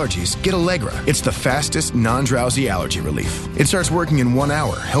indoor allergies, get Allegra. It's the fastest, non-drowsy allergy relief. It starts working in 1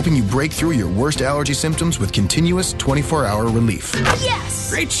 hour, helping you break through your worst allergy symptoms with continuous 24-hour relief.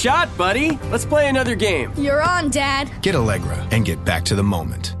 Yes! Great shot, buddy. Let's play another game. You're on, Dad. Get Allegra and get back to the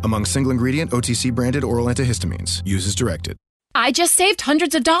moment. Among single-ingredient, OTC-branded oral antihistamines. Use as directed. I just saved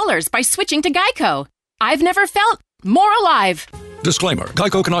hundreds of dollars by switching to Geico. I've never felt more alive. Disclaimer.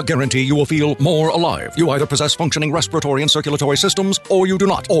 Geico cannot guarantee you will feel more alive. You either possess functioning respiratory and circulatory systems, or you do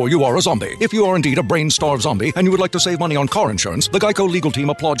not, or you are a zombie. If you are indeed a brain-starved zombie and you would like to save money on car insurance, the Geico legal team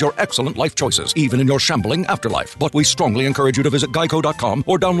applauds your excellent life choices, even in your shambling afterlife. But we strongly encourage you to visit geico.com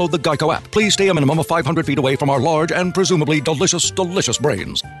or download the Geico app. Please stay a minimum of 500 feet away from our large and presumably delicious, delicious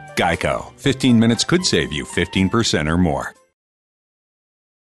brains. Geico. 15 minutes could save you 15% or more.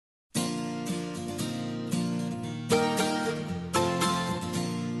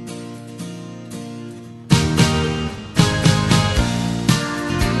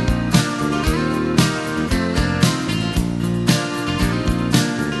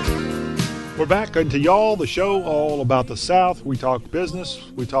 We're back into Y'all, the show all about the South. We talk business.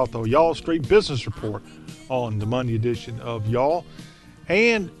 We talk the Y'all Street Business Report on the Monday edition of Y'all.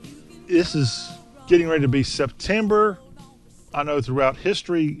 And this is getting ready to be September. I know throughout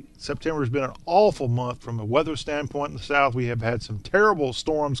history, September has been an awful month from a weather standpoint in the South. We have had some terrible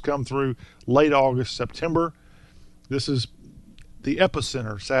storms come through late August, September. This is the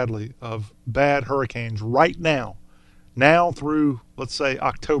epicenter, sadly, of bad hurricanes right now through, let's say,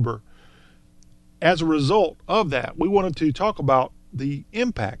 October. As a result of that, we wanted to talk about the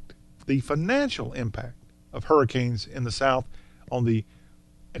impact, the financial impact of hurricanes in the South on the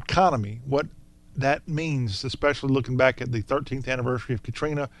economy, what that means, especially looking back at the 13th anniversary of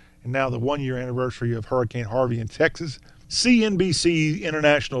Katrina and now the 1-year anniversary of Hurricane Harvey in Texas. CNBC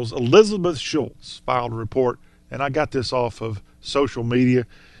International's Elizabeth Schultz filed a report, and I got this off of social media,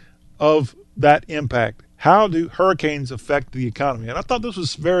 of that impact. How do hurricanes affect the economy? And I thought this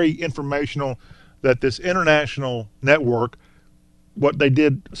was very informational, that this international network, what they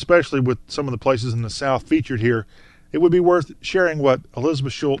did, especially with some of the places in the South featured here, it would be worth sharing what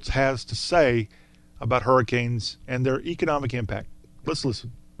Elizabeth Schultz has to say about hurricanes and their economic impact. Let's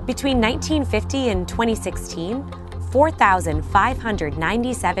listen. Between 1950 and 2016,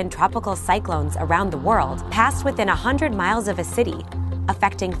 4,597 tropical cyclones around the world passed within 100 miles of a city,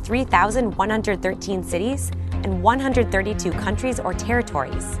 affecting 3,113 cities and 132 countries or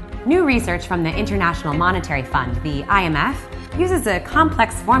territories. New research from the International Monetary Fund, the IMF, uses a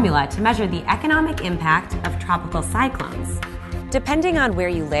complex formula to measure the economic impact of tropical cyclones. Depending on where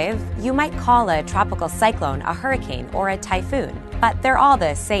you live, you might call a tropical cyclone a hurricane or a typhoon, but they're all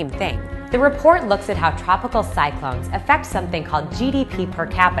the same thing. The report looks at how tropical cyclones affect something called GDP per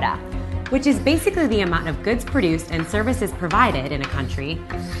capita, which is basically the amount of goods produced and services provided in a country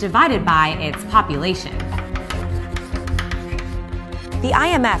divided by its population. The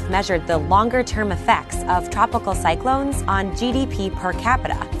IMF measured the longer-term effects of tropical cyclones on GDP per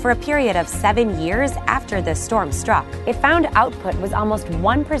capita for a period of 7 years after the storm struck. It found output was almost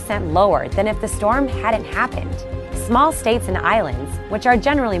 1% lower than if the storm hadn't happened. Small states and islands, which are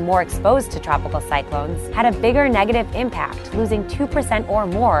generally more exposed to tropical cyclones, had a bigger negative impact, losing 2% or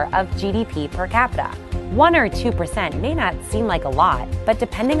more of GDP per capita. 1 or 2% may not seem like a lot, but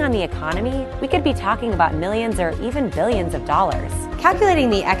depending on the economy, we could be talking about millions or even billions of dollars. Calculating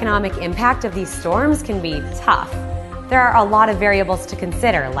the economic impact of these storms can be tough. There are a lot of variables to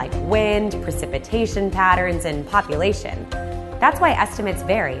consider, like wind, precipitation patterns, and population. That's why estimates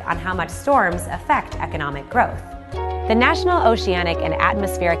vary on how much storms affect economic growth. The National Oceanic and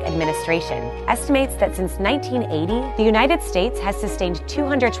Atmospheric Administration estimates that since 1980, the United States has sustained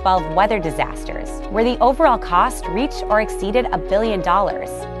 212 weather disasters, where the overall cost reached or exceeded $1 billion.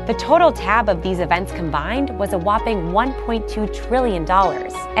 The total tab of these events combined was a whopping $1.2 trillion.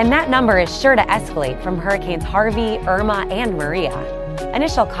 And that number is sure to escalate from Hurricanes Harvey, Irma, and Maria.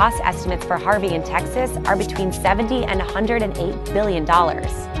 Initial cost estimates for Harvey in Texas are between $70 and $108 billion.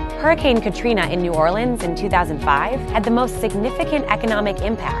 Hurricane Katrina in New Orleans in 2005 had the most significant economic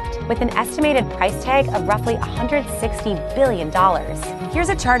impact, with an estimated price tag of roughly $160 billion. Here's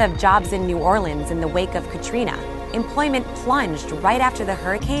a chart of jobs in New Orleans in the wake of Katrina. Employment plunged right after the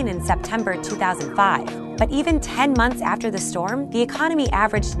hurricane in September 2005. But even 10 months after the storm, the economy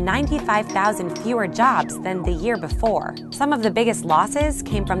averaged 95,000 fewer jobs than the year before. Some of the biggest losses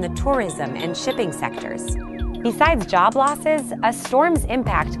came from the tourism and shipping sectors. Besides job losses, a storm's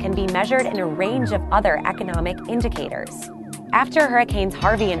impact can be measured in a range of other economic indicators. After Hurricanes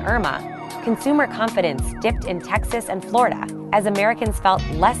Harvey and Irma, consumer confidence dipped in Texas and Florida as Americans felt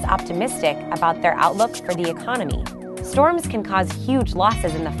less optimistic about their outlook for the economy. Storms can cause huge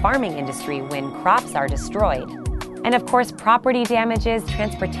losses in the farming industry when crops are destroyed. And of course, property damages,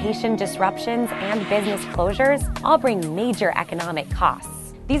 transportation disruptions, and business closures all bring major economic costs.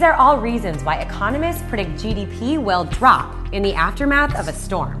 These are all reasons why economists predict GDP will drop in the aftermath of a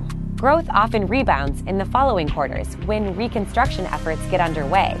storm. Growth often rebounds in the following quarters when reconstruction efforts get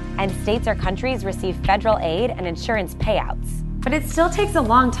underway and states or countries receive federal aid and insurance payouts. But it still takes a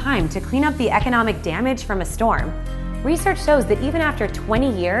long time to clean up the economic damage from a storm. Research shows that even after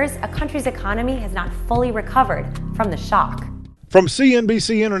 20 years, a country's economy has not fully recovered from the shock. From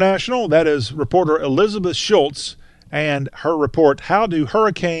CNBC International, that is reporter Elizabeth Schultz and her report, How Do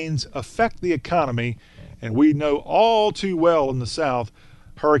Hurricanes Affect the Economy? And we know all too well in the South,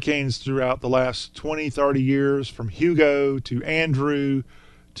 hurricanes throughout the last 20, 30 years, from Hugo to Andrew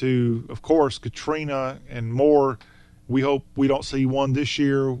to, of course, Katrina and more. We hope we don't see one this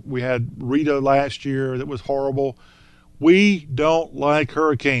year. We had Rita last year that was horrible. We don't like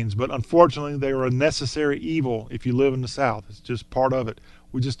hurricanes, but unfortunately they are a necessary evil if you live in the South. It's just part of it.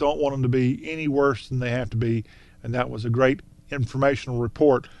 We just don't want them to be any worse than they have to be. And that was a great informational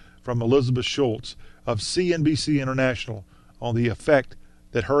report from Elizabeth Schultz of CNBC International on the effect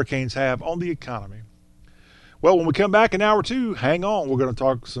that hurricanes have on the economy. Well, when we come back in hour two, hang on. We're going to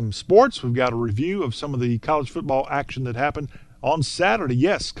talk some sports. We've got a review of some of the college football action that happened on Saturday.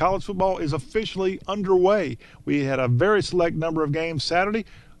 Yes, college football is officially underway. We had a very select number of games Saturday.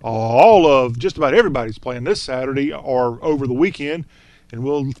 All of just about everybody's playing this Saturday or over the weekend. And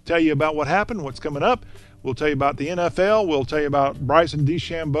we'll tell you about what happened, what's coming up. We'll tell you about the NFL. We'll tell you about Bryson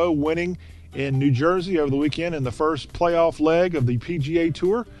DeChambeau winning in New Jersey over the weekend in the first playoff leg of the PGA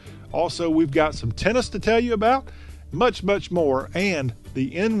Tour. Also, we've got some tennis to tell you about, much, much more, and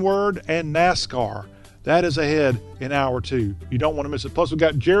the N-word and NASCAR. That is ahead in hour two. You don't want to miss it. Plus, we've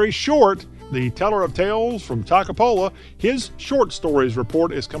got Jerry Short, the teller of tales from Takapola. His short stories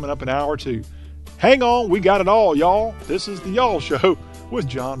report is coming up in hour two. Hang on, we got it all, y'all. This is the Y'all Show with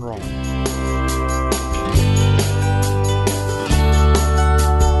John Ross.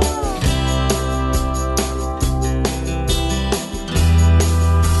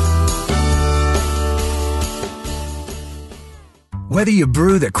 Whether you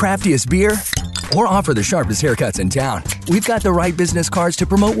brew the craftiest beer or offer the sharpest haircuts in town, we've got the right business cards to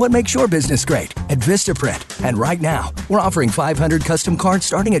promote what makes your business great at Vistaprint. And right now, we're offering 500 custom cards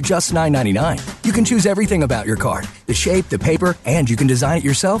starting at just $9.99. You can choose everything about your card, the shape, the paper, and you can design it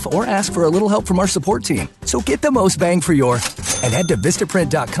yourself or ask for a little help from our support team. So get the most bang for your and head to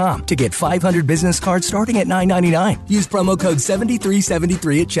Vistaprint.com to get 500 business cards starting at $9.99. Use promo code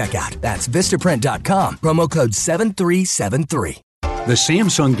 7373 at checkout. That's Vistaprint.com, promo code 7373. The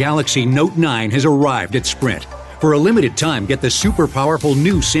Samsung Galaxy Note 9 has arrived at Sprint. For a limited time, get the super powerful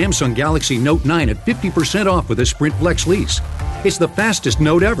new Samsung Galaxy Note 9 at 50% off with a Sprint Flex lease. It's the fastest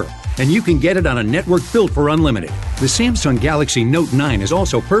Note ever, and you can get it on a network built for unlimited. The Samsung Galaxy Note 9 is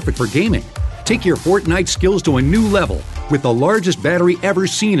also perfect for gaming. Take your Fortnite skills to a new level with the largest battery ever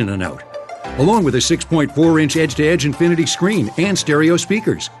seen in a Note. Along with a 6.4-inch edge-to-edge infinity screen and stereo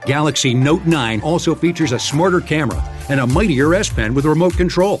speakers, Galaxy Note 9 also features a smarter camera and a mightier S Pen with remote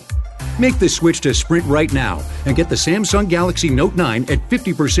control. Make the switch to Sprint right now and get the Samsung Galaxy Note 9 at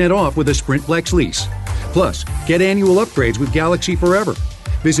 50% off with a Sprint Flex lease. Plus, get annual upgrades with Galaxy Forever.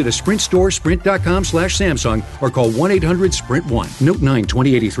 Visit a Sprint store, sprint.com/Samsung, or call 1-800-SPRINT1. Note 9,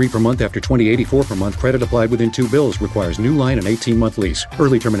 2083 per month after 2084 per month. Credit applied within 2 bills. Requires new line and 18-month lease.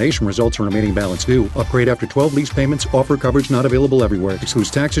 Early termination results in remaining balance due. Upgrade after 12 lease payments. Offer coverage not available everywhere.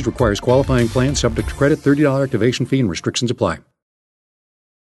 Excludes taxes. Requires qualifying plan. Subject to credit. $30 activation fee and restrictions apply.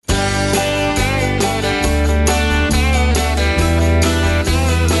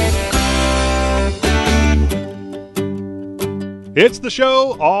 It's the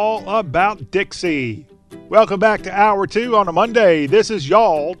show all about Dixie. Welcome back to Hour 2 on a Monday. This is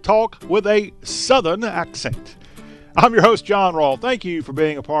Y'all Talk with a Southern accent. I'm your host, John Rawl. Thank you for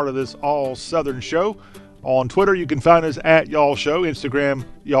being a part of this all-Southern show. On Twitter, you can find us at Y'all Show, Instagram,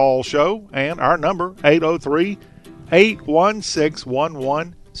 Y'all Show, and our number,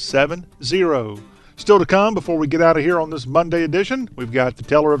 803-816-1170. Still to come before we get out of here on this Monday edition, we've got the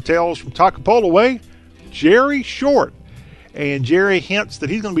teller of tales from Toccopola Way, Jerry Short. And Jerry hints that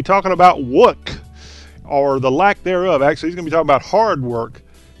he's going to be talking about work, or the lack thereof. Actually, he's going to be talking about hard work.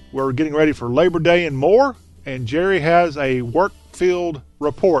 We're getting ready for Labor Day and more, and Jerry has a work-filled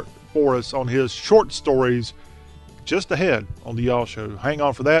report for us on his short stories just ahead on the Y'all Show. Hang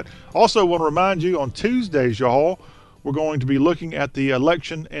on for that. Also, want to remind you, on Tuesdays, y'all, we're going to be looking at the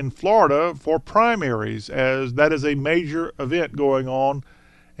election in Florida for primaries, as that is a major event going on.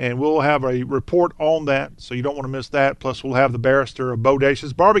 And we'll have a report on that, so you don't want to miss that. Plus, we'll have the barrister of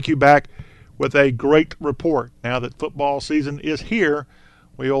Bodacious Barbecue back with a great report. Now that football season is here,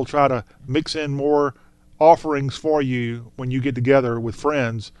 we'll try to mix in more offerings for you when you get together with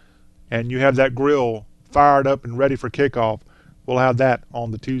friends and you have that grill fired up and ready for kickoff. We'll have that on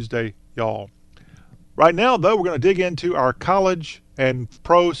the Tuesday, y'all. Right now, though, we're going to dig into our college and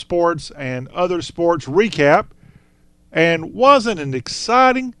pro sports and other sports recap. And wasn't it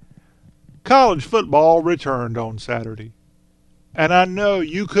exciting? College football returned on Saturday. And I know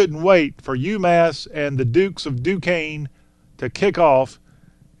you couldn't wait for UMass and the Dukes of Duquesne to kick off.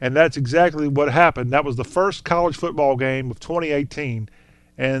 And that's exactly what happened. That was the first college football game of 2018.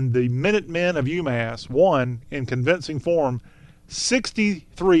 And the Minutemen of UMass won in convincing form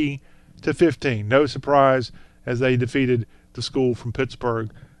 63-15. No surprise, as they defeated the school from Pittsburgh.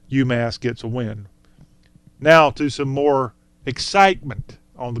 UMass gets a win. Now to some more excitement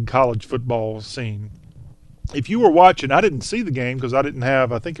on the college football scene. If you were watching, I didn't see the game because I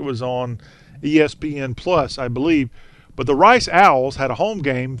think it was on ESPN Plus, I believe. But the Rice Owls had a home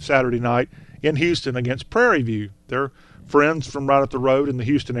game Saturday night in Houston against Prairie View. They're friends from right up the road in the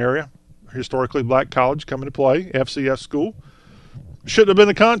Houston area. Historically black college coming to play, FCS school. Shouldn't have been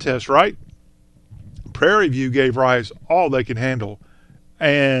a contest, right? Prairie View gave Rice all they could handle.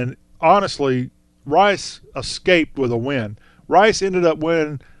 And honestly, Rice escaped with a win. Rice ended up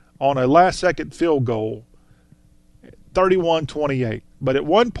winning on a last-second field goal, 31-28. But at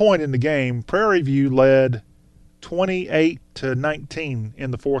one point in the game, Prairie View led 28-19 in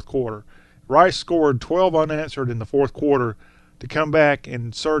the fourth quarter. Rice scored 12 unanswered in the fourth quarter to come back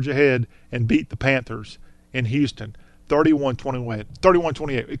and surge ahead and beat the Panthers in Houston,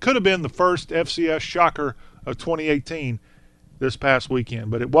 31-28. It could have been the first FCS shocker of 2018 this past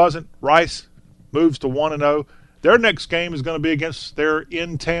weekend, but it wasn't. Rice moves to 1-0. Their next game is going to be against their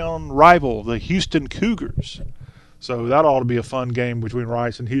in-town rival, the Houston Cougars. So that ought to be a fun game between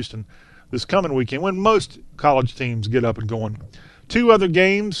Rice and Houston this coming weekend when most college teams get up and going. Two other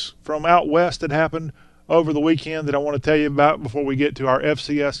games from out west that happened over the weekend that I want to tell you about before we get to our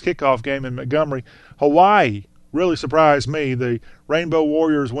FCS kickoff game in Montgomery. Hawaii really surprised me. The Rainbow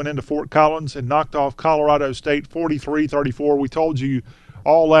Warriors went into Fort Collins and knocked off Colorado State 43-34. We told you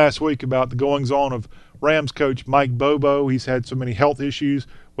all last week about the goings-on of Rams coach Mike Bobo. He's had so many health issues.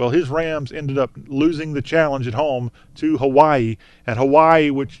 Well, his Rams ended up losing the challenge at home to Hawaii. And Hawaii,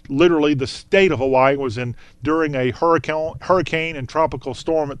 which literally the state of Hawaii was during a hurricane and tropical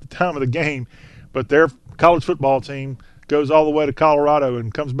storm at the time of the game. But their college football team goes all the way to Colorado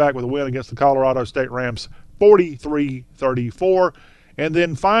and comes back with a win against the Colorado State Rams, 43-34. And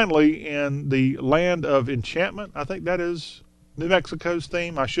then finally, in the land of enchantment, I think that is New Mexico's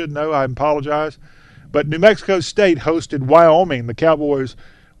theme. I should know. I apologize. But New Mexico State hosted Wyoming. The Cowboys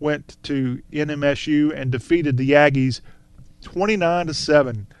went to NMSU and defeated the Aggies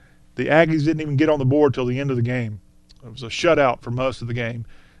 29-7. The Aggies didn't even get on the board till the end of the game. It was a shutout for most of the game.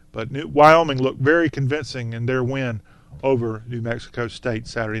 But Wyoming looked very convincing in their win over New Mexico State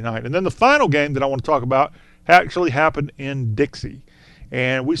Saturday night. And then the final game that I want to talk about actually happened in Dixie.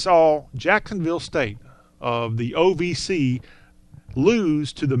 And we saw Jacksonville State of the OVC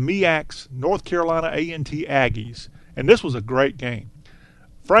lose to the MEAC's North Carolina A&T Aggies. And this was a great game.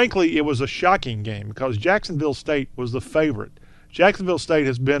 Frankly, it was a shocking game because Jacksonville State was the favorite. Jacksonville State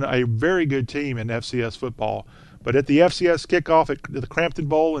has been a very good team in FCS football, but at the FCS kickoff at the Crampton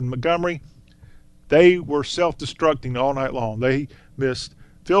Bowl in Montgomery, they were self-destructing all night long. They missed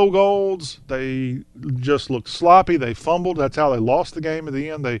field goals. They just looked sloppy. They fumbled. That's how they lost the game at the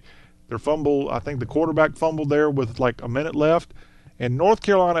end. Their fumble, I think the quarterback fumbled there with like a minute left. And North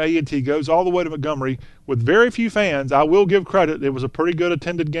Carolina A&T goes all the way to Montgomery with very few fans. I will give credit. It was a pretty good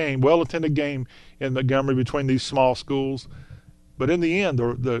attended game, well-attended game in Montgomery between these small schools. But in the end,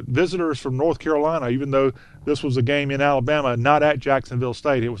 the visitors from North Carolina, even though this was a game in Alabama, not at Jacksonville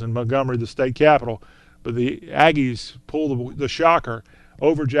State, it was in Montgomery, the state capital, but the Aggies pulled the shocker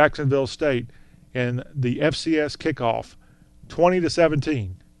over Jacksonville State in the FCS kickoff,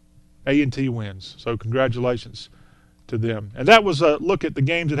 20-17. A&T wins. So congratulations to them. And that was a look at the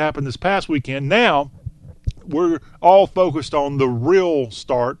games that happened this past weekend. Now we're all focused on the real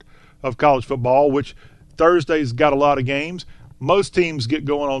start of college football, which Thursday's got a lot of games. Most teams get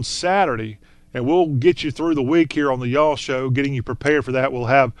going on Saturday, and we'll get you through the week here on the Y'all Show, getting you prepared for that. We'll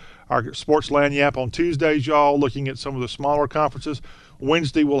have our Sports Lagniappe on Tuesdays, y'all, looking at some of the smaller conferences.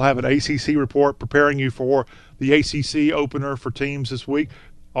 Wednesday, we'll have an ACC report preparing you for the ACC opener for teams this week.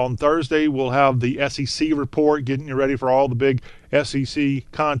 On Thursday, we'll have the SEC report, getting you ready for all the big SEC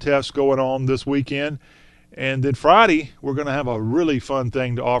contests going on this weekend. And then Friday, we're going to have a really fun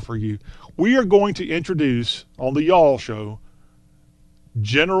thing to offer you. We are going to introduce on the Y'all Show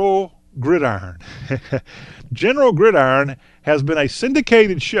General Gridiron. General Gridiron has been a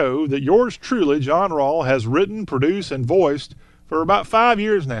syndicated show that yours truly, John Rawl, has written, produced, and voiced for about 5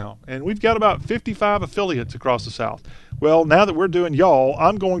 years now. And we've got about 55 affiliates across the South. Well, now that we're doing Y'all,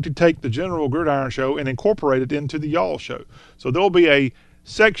 I'm going to take the General Gridiron Show and incorporate it into the Y'all Show. So there'll be a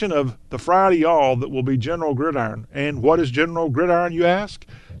section of the Friday Y'all that will be General Gridiron. And what is General Gridiron, you ask?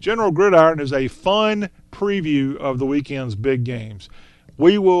 General Gridiron is a fun preview of the weekend's big games.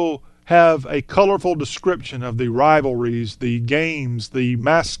 We will have a colorful description of the rivalries, the games, the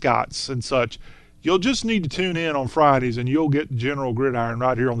mascots, and such. You'll just need to tune in on Fridays, and you'll get General Gridiron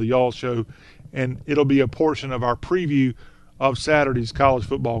right here on the Y'all Show, and it'll be a portion of our preview of Saturday's college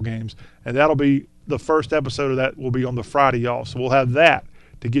football games, and that'll be the first episode of that will be on the Friday Y'all. So we'll have that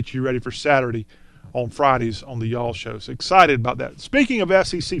to get you ready for Saturday on Fridays on the Y'all Show. So excited about that. Speaking of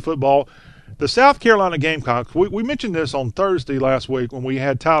SEC football, the South Carolina Gamecocks, we mentioned this on Thursday last week when we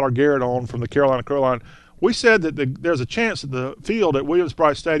had Tyler Garrett on from the Carolina Crowline. We said that there's a chance that the field at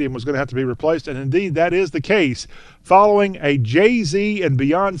Williams-Brice Stadium was going to have to be replaced, and indeed that is the case. Following a Jay-Z and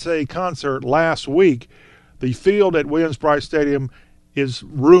Beyonce concert last week, the field at Williams-Brice Stadium is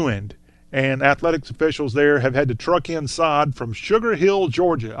ruined, and athletics officials there have had to truck in sod from Sugar Hill,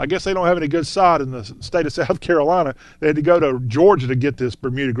 Georgia. I guess they don't have any good sod in the state of South Carolina. They had to go to Georgia to get this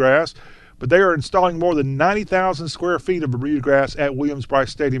Bermuda grass. But they are installing more than 90,000 square feet of Bermuda grass at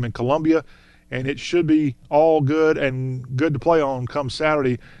Williams-Brice Stadium in Columbia, and it should be all good and good to play on come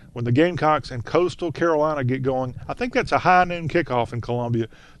Saturday when the Gamecocks and Coastal Carolina get going. I think that's a high noon kickoff in Columbia,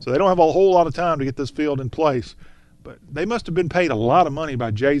 so they don't have a whole lot of time to get this field in place. But they must have been paid a lot of money by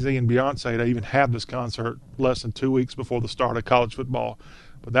Jay-Z and Beyonce to even have this concert less than 2 weeks before the start of college football.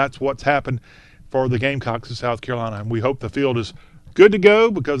 But that's what's happened for the Gamecocks of South Carolina, and we hope the field is good to go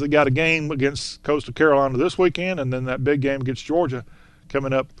because they got a game against Coastal Carolina this weekend and then that big game against Georgia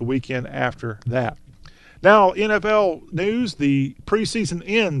coming up the weekend after that. Now, NFL news, the preseason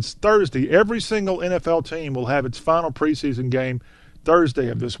ends Thursday. Every single NFL team will have its final preseason game Thursday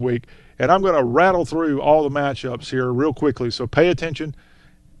of this week, and I'm going to rattle through all the matchups here real quickly, so pay attention.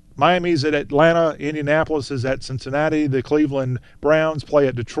 Miami's at Atlanta, Indianapolis is at Cincinnati, the Cleveland Browns play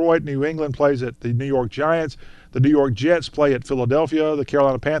at Detroit, New England plays at the New York Giants, the New York Jets play at Philadelphia, the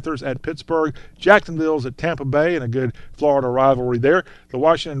Carolina Panthers at Pittsburgh, Jacksonville's at Tampa Bay, and a good Florida rivalry there. The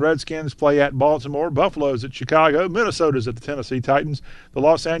Washington Redskins play at Baltimore, Buffalo's at Chicago, Minnesota's at the Tennessee Titans, the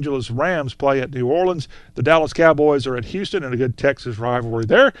Los Angeles Rams play at New Orleans, the Dallas Cowboys are at Houston, and a good Texas rivalry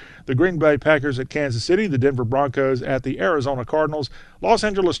there. The Green Bay Packers at Kansas City, the Denver Broncos at the Arizona Cardinals, Los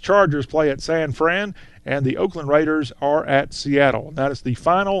Angeles Chargers play at San Fran, and the Oakland Raiders are at Seattle. That is the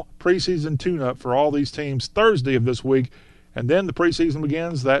final preseason tune-up for all these teams Thursday of this week, and then the preseason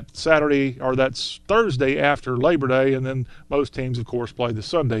begins that Saturday, or that's Thursday after Labor Day, and then most teams, of course, play the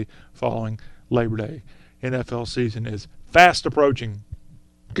Sunday following Labor Day. NFL season is fast approaching.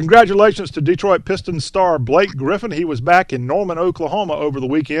 Congratulations to Detroit Pistons star Blake Griffin. He was back in Norman, Oklahoma over the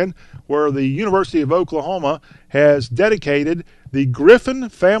weekend, where the University of Oklahoma has dedicated the Griffin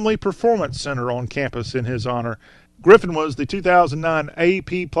Family Performance Center on campus in his honor. Griffin was the 2009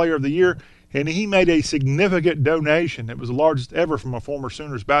 AP Player of the Year. and he made a significant donation. It was the largest ever from a former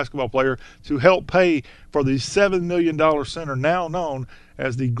Sooners basketball player to help pay for the $7 million center now known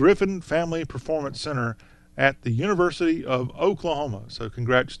as the Griffin Family Performance Center at the University of Oklahoma. So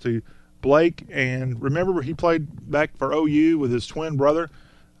congrats to Blake. And remember, he played back for OU with his twin brother.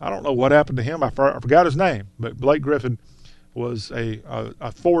 I don't know what happened to him. I forgot his name, but Blake Griffin was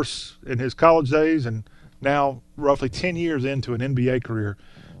a force in his college days and now roughly 10 years into an NBA career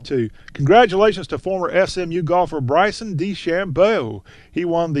too. Congratulations to former SMU golfer Bryson DeChambeau. He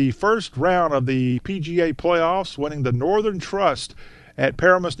won the first round of the PGA playoffs, winning the Northern Trust at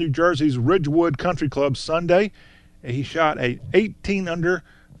Paramus, New Jersey's Ridgewood Country Club Sunday. He shot a 18 under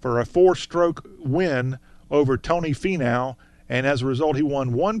for a 4-stroke win over Tony Finau, and as a result, he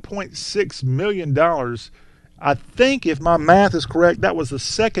won $1.6 million. I think, if my math is correct, that was the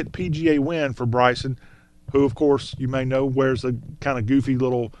second PGA win for Bryson, who, of course, you may know, wears a kind of goofy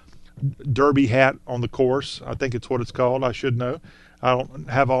little derby hat on the course. I think it's what it's called. I should know. I don't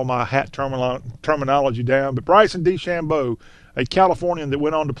have all my hat terminology down. But Bryson DeChambeau, a Californian that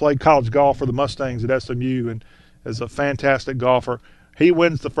went on to play college golf for the Mustangs at SMU and is a fantastic golfer, he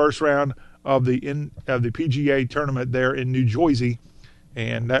wins the first round of the PGA tournament there in New Jersey,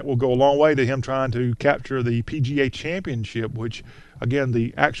 and that will go a long way to him trying to capture the PGA Championship, which, again,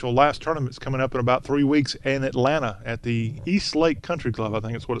 the actual last tournament's coming up in about 3 weeks in Atlanta at the East Lake Country Club, I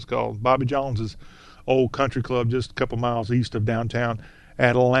think it's what it's called. Bobby Jones's old country club just a couple miles east of downtown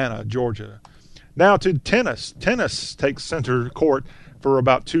Atlanta, Georgia. Now to tennis. Tennis takes center court for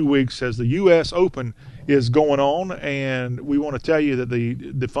about 2 weeks as the U.S. Open is going on, and we want to tell you that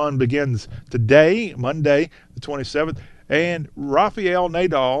the fun begins today, Monday, the 27th, and Rafael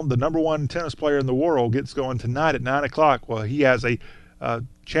Nadal, the number one tennis player in the world, gets going tonight at 9 o'clock. Well, he has a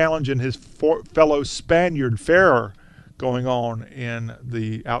challenge in his fellow Spaniard Ferrer going on in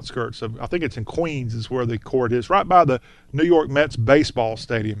the outskirts of, I think it's in Queens is where the court is, right by the New York Mets baseball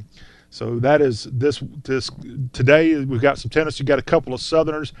stadium. So that is this today. We've got some tennis. You've got a couple of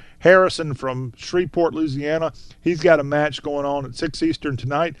Southerners. Harrison from Shreveport, Louisiana. He's got a match going on at 6 Eastern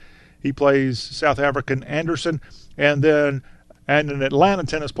tonight. He plays South African Anderson. And an Atlanta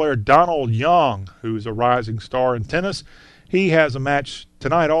tennis player, Donald Young, who's a rising star in tennis. He has a match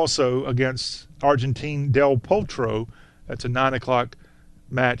tonight also against Argentine Del Potro. That's a 9 o'clock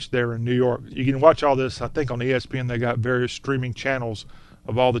match there in New York. You can watch all this, I think, on ESPN. They got various streaming channels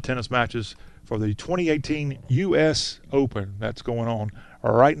of all the tennis matches for the 2018 U.S. Open. That's going on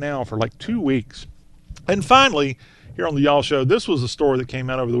right now for like 2 weeks. And finally, here on the Y'all Show, this was a story that came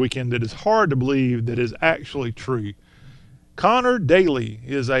out over the weekend that is hard to believe that is actually true. Connor Daly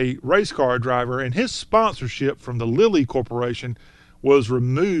is a race car driver, and his sponsorship from the Lilly Corporation was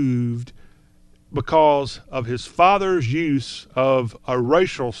removed because of his father's use of a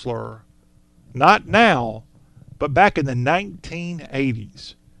racial slur. Not now, but back in the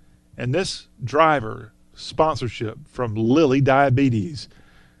 1980s. And this driver sponsorship from Lilly Diabetes,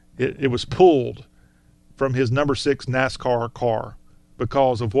 it was pulled from his number 6 NASCAR car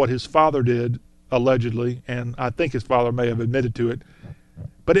because of what his father did, allegedly, and I think his father may have admitted to it.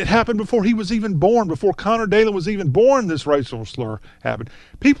 But it happened before he was even born, before Connor Daly was even born, this racial slur happened.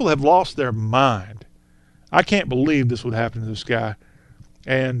 People have lost their mind. I can't believe this would happen to this guy.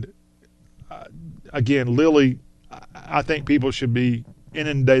 And again, Lilly, I think people should be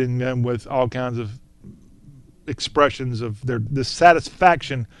inundating them with all kinds of expressions of their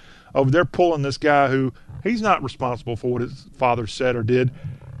dissatisfaction of their pulling this guy who he's not responsible for what his father said or did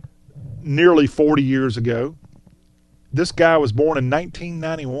nearly 40 years ago. This guy was born in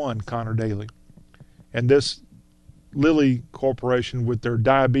 1991, Connor Daly. And this Lilly Corporation, with their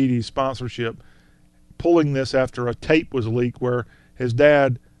diabetes sponsorship, pulling this after a tape was leaked where his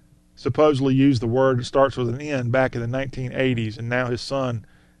dad supposedly used the word that starts with an N back in the 1980s, and now his son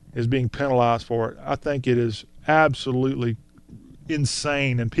is being penalized for it. I think it is absolutely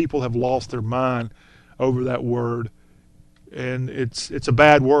insane, and people have lost their mind over that word. And it's a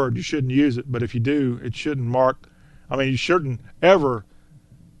bad word. You shouldn't use it, but if you do, it shouldn't mark. I mean, you shouldn't ever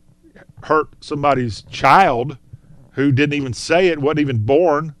hurt somebody's child who didn't even say it, wasn't even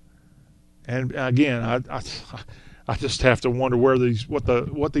born. And again, I just have to wonder where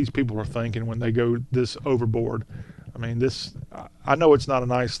what these people are thinking when they go this overboard. I mean, I know it's not a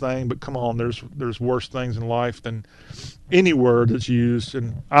nice thing, but come on, there's worse things in life than any word that's used.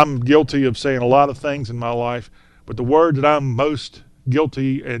 And I'm guilty of saying a lot of things in my life, but the word that I'm most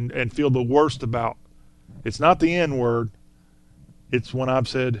guilty and feel the worst about, it's not the N word. It's when I've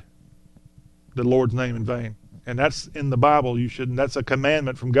said the Lord's name in vain. And that's in the Bible. You shouldn't. That's a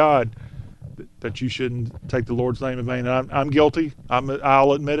commandment from God that you shouldn't take the Lord's name in vain. And I'm guilty.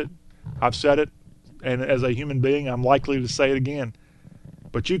 I'll admit it. I've said it, and as a human being, I'm likely to say it again.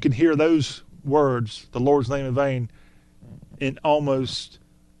 But you can hear those words, the Lord's name in vain, in almost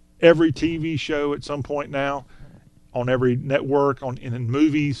every TV show at some point now, on every network, in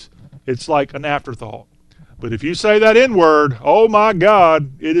movies. It's like an afterthought. But if you say that N-word, oh my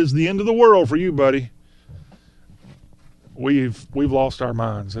God, it is the end of the world for you, buddy. We've lost our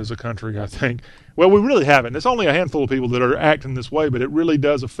minds as a country, I think. Well, we really haven't. It's only a handful of people that are acting this way, but it really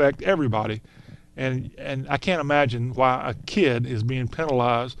does affect everybody. And I can't imagine why a kid is being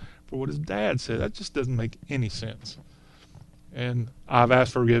penalized for what his dad said. That just doesn't make any sense. And I've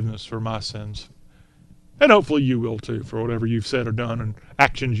asked forgiveness for my sins. And hopefully you will too, for whatever you've said or done and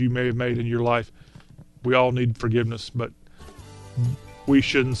actions you may have made in your life. We all need forgiveness, but we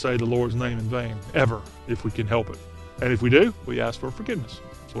shouldn't say the Lord's name in vain, ever, if we can help it. And if we do, we ask for forgiveness.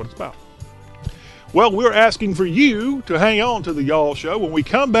 That's what it's about. Well, we're asking for you to hang on to the Y'all Show. When we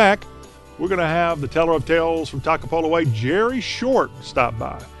come back, we're going to have the teller of tales from Takapola Way, Jerry Short, stop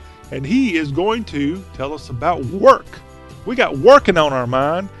by. And he is going to tell us about work. We got working on our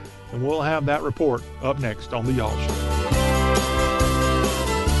mind, and we'll have that report up next on the Y'all Show.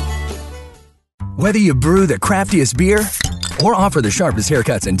 Whether you brew the craftiest beer or offer the sharpest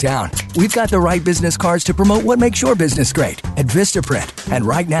haircuts in town, we've got the right business cards to promote what makes your business great at Vistaprint. And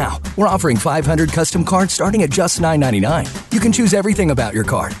right now, we're offering 500 custom cards starting at just $9.99. You can choose everything about your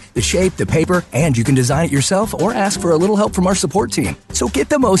card, the shape, the paper, and you can design it yourself or ask for a little help from our support team. So get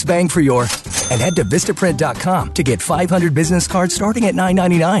the most bang for your... And head to Vistaprint.com to get 500 business cards starting at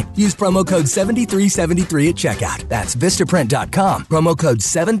 $9.99. Use promo code 7373 at checkout. That's Vistaprint.com, promo code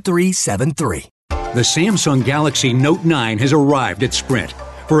 7373. The Samsung Galaxy Note 9 has arrived at Sprint.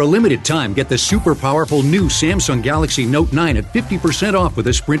 For a limited time, get the super powerful new Samsung Galaxy Note 9 at 50% off with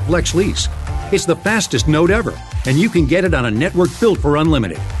a Sprint Flex lease. It's the fastest Note ever, and you can get it on a network built for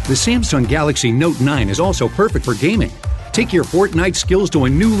unlimited. The Samsung Galaxy Note 9 is also perfect for gaming. Take your Fortnite skills to a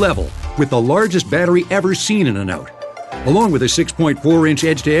new level with the largest battery ever seen in a Note. Along with a 6.4-inch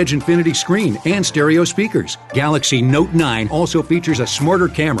edge-to-edge infinity screen and stereo speakers, Galaxy Note 9 also features a smarter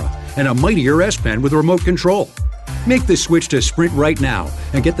camera and a mightier S Pen with remote control. Make the switch to Sprint right now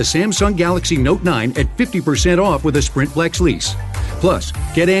and get the Samsung Galaxy Note 9 at 50% off with a Sprint Flex lease. Plus,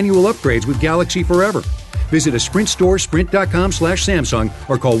 get annual upgrades with Galaxy Forever. Visit a Sprint store, sprint.com/Samsung,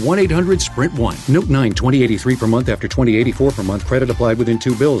 or call 1-800-SPRINT1. Note 9, 2083 per month after 2084 per month. Credit applied within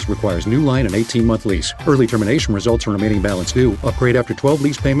 2 bills. Requires new line and 18-month lease. Early termination results in remaining balance due. Upgrade after 12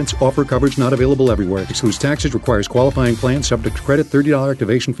 lease payments. Offer coverage not available everywhere. Excludes taxes. Requires qualifying plan. Subject to credit. $30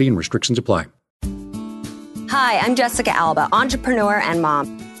 activation fee and restrictions apply. Hi, I'm Jessica Alba, entrepreneur and mom.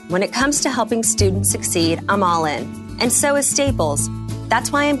 When it comes to helping students succeed, I'm all in. And so is Staples. That's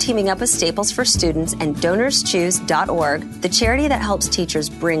why I'm teaming up with Staples for Students and DonorsChoose.org, the charity that helps teachers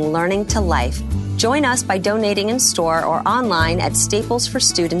bring learning to life. Join us by donating in store or online at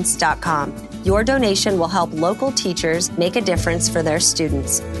staplesforstudents.com. Your donation will help local teachers make a difference for their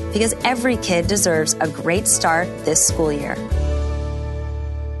students, because every kid deserves a great start this school year.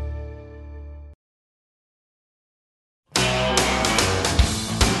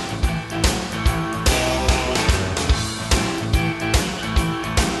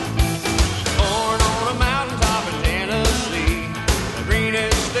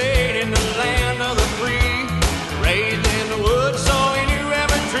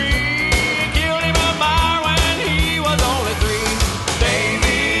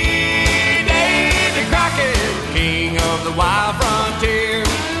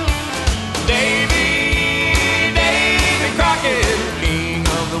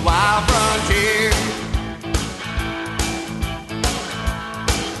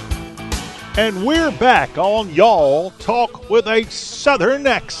 And we're back on Y'all Talk with a Southern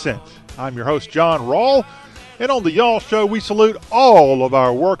Accent. I'm your host, John Rawl. And on the Y'all Show, we salute all of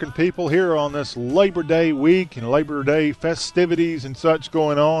our working people here on this Labor Day week and Labor Day festivities and such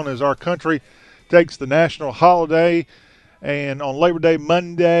going on as our country takes the national holiday. And on Labor Day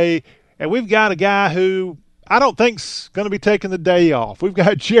Monday, and we've got a guy who I don't think's going to be taking the day off. We've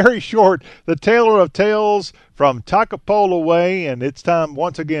got Jerry Short, the teller of tales from Takapola Way, and it's time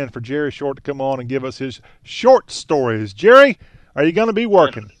once again for Jerry Short to come on and give us his short stories. Jerry, are you going to be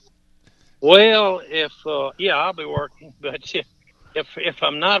working? Well, I'll be working, but if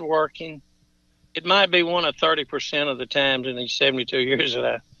I'm not working, it might be one of 30% of the times in these 72 years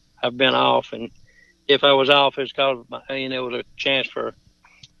that I've been off, and if I was off, it's because it was a chance for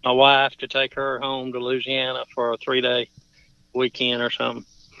my wife to take her home to Louisiana for a 3-day weekend or something.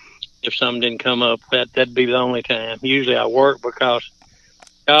 If something didn't come up, that'd be the only time. Usually I work because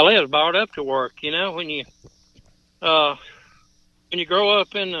I was brought up to work. When you grow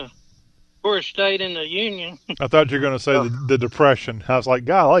up in the poorest state in the union. I thought you were going to say the Depression. I was like,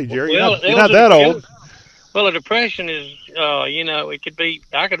 golly, Jerry, Well, you're not that old. Well, a depression is, it could be.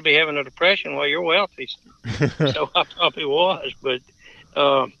 I could be having a depression while you're wealthy. So I probably was, but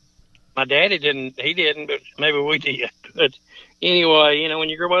my daddy didn't. He didn't, but maybe we did. But anyway, when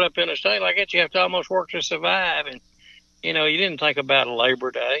you grow up in a state like that, you have to almost work to survive. And you didn't think about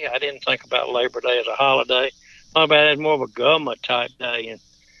Labor Day. I didn't think about Labor Day as a holiday. I thought about it as more of a government type day. And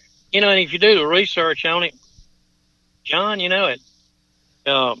and if you do the research on it, John,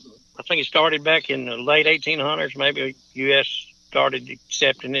 I think it started back in the late 1800s. Maybe U.S. started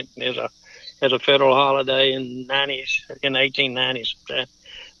accepting it as a federal holiday in the 1890s. But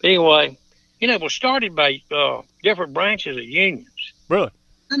anyway, it was started by different branches of unions. Really?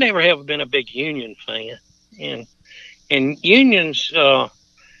 I never have been a big union fan, and unions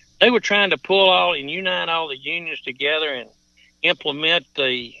they were trying to unite all the unions together and implement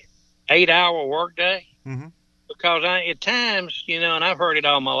the 8-hour workday. Mm-hmm. Because at times, and I've heard it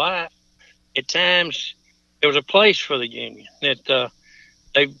all my life, at times there was a place for the union that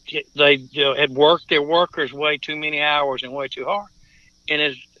they had worked their workers way too many hours and way too hard. And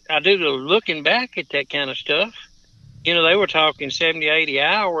as I do the looking back at that kind of stuff, they were talking 70, 80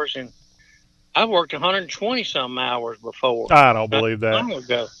 hours, and I worked 120-something hours before. I don't believe that. Long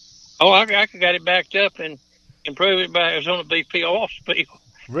ago. Oh, I got it backed up and proved it it was on a BP oil spill.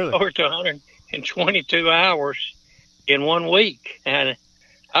 Really? I worked 122 hours in 1 week, and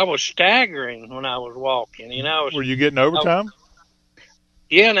I was staggering when I was walking. Were you getting overtime?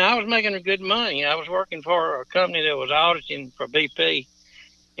 Yeah, I was making good money. I was working for a company that was auditing for BP,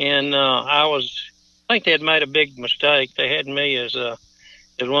 and I think they had made a big mistake. They had me as one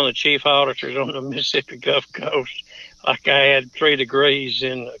of the chief auditors on the Mississippi Gulf Coast, like I had 3 degrees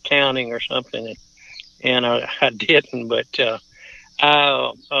in accounting or something, and I didn't, but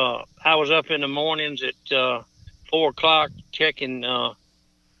I was up in the mornings at 4:00 checking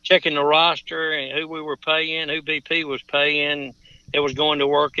the roster and who we were paying, who BP was paying, that was going to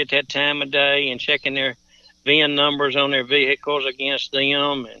work at that time of day, and checking their VIN numbers on their vehicles against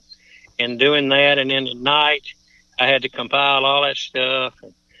them, and doing that. And then at night, I had to compile all that stuff,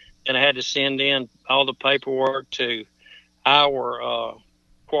 and I had to send in all the paperwork to our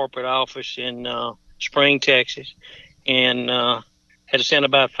corporate office in Spring, Texas, and had to send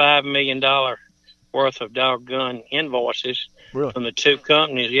about $5 million worth of doggone invoices. Really? From the 2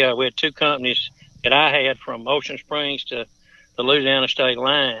 companies. Yeah, we had 2 companies that I had from Ocean Springs to the Louisiana state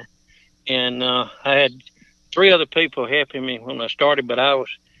line. And I had 3 other people helping me when I started, but I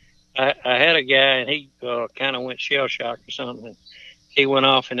had a guy, and he kind of went shell shock or something. He went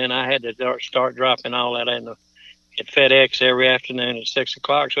off, and then I had to start dropping all that at FedEx every afternoon at 6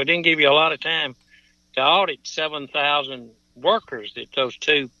 o'clock. So it didn't give you a lot of time to audit 7,000 workers that those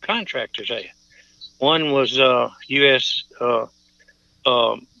 2 contractors had. One was USES,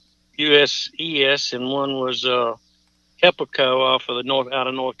 and one was HEPACO out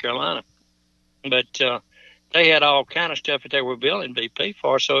of North Carolina. But they had all kind of stuff that they were billing BP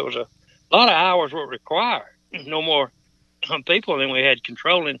for, so it was a lot of hours were required. No more people than we had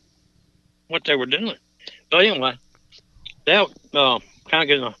controlling what they were doing. But anyway, that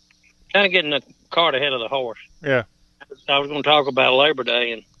kind of getting the cart ahead of the horse. Yeah. I was going to talk about Labor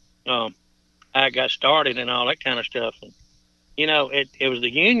Day and I got started and all that kind of stuff. And, it was the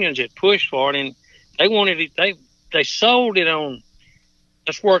unions that pushed for it, and they wanted it. They sold it on,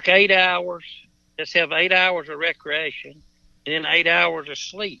 let's work 8 hours. Let's have 8 hours of recreation and then 8 hours of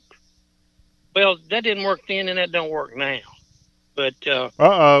sleep. Well, that didn't work then, and that don't work now. But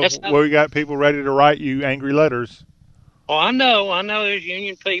we got people ready to write you angry letters. Oh, I know. There's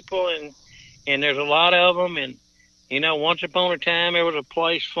union people, and there's a lot of them. And once upon a time there was a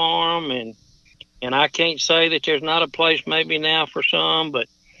place for them, and I can't say that there's not a place maybe now for some. But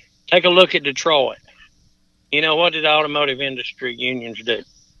take a look at Detroit. What did the automotive industry unions do?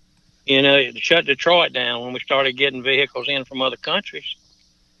 It shut Detroit down when we started getting vehicles in from other countries,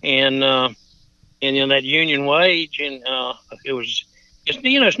 and that union wage, and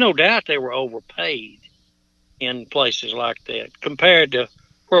it's no doubt they were overpaid in places like that compared to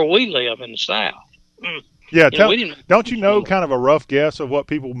where we live in the South. Yeah, don't you know kind of a rough guess of what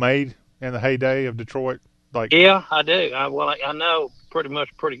people made in the heyday of Detroit? Yeah, I do. I know pretty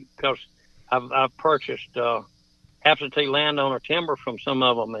because I've purchased absentee landowner timber from some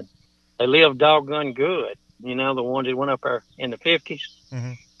of them, and they live doggone good. The ones that went up there in the 50s.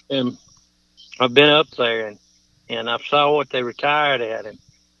 Mm-hmm. And I've been up there, and I saw what they retired at and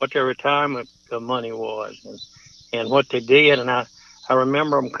what their retirement money was and what they did. And I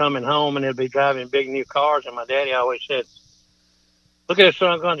remember them coming home, and they'd be driving big new cars. And my daddy always said, look at us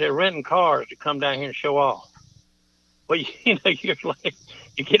son guns. They're renting cars to come down here and show off. Well, you're like,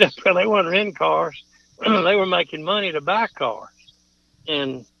 you get up there, they weren't renting cars. They were making money to buy cars.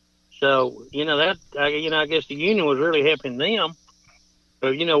 And so, I guess the union was really helping them.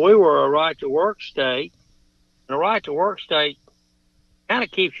 But, we were a right-to-work state. And a right-to-work state kind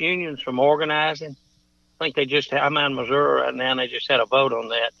of keeps unions from organizing. I think I'm in Missouri right now, and they just had a vote on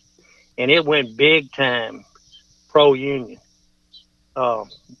that. And it went big time pro-union, the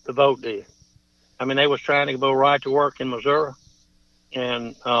vote did. I mean, they was trying to go right-to-work in Missouri,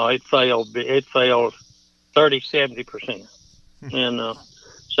 and it failed. It failed 30-70%. And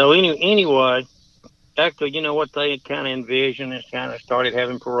so anyway, back to, what they had kind of envisioned is kind of started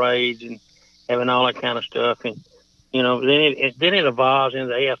having parades and having all that kind of stuff. And, then it evolves into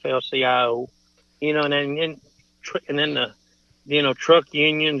the AFL-CIO, and then the, truck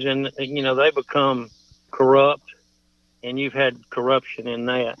unions and, they become corrupt, and you've had corruption in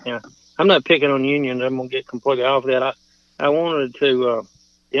that. I'm not picking on unions. I'm going to get completely off that. I wanted to,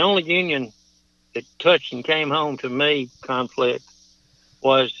 the only union that touched and came home to me conflict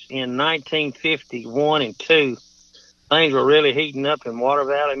was in 1951 and 2. Things were really heating up in Water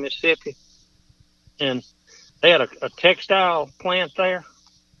Valley, Mississippi. And they had a textile plant there,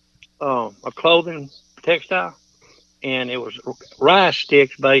 a clothing textile. And it was Rice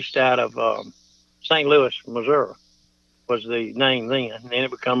Sticks based out of St. Louis, Missouri was the name then. And then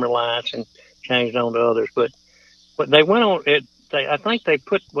it became Reliance and changed on to others. But they went on it. I think they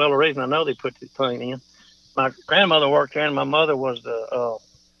put, the reason I know they put the thing in, my grandmother worked there and my mother was the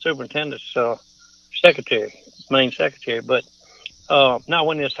superintendent's secretary, main secretary. But not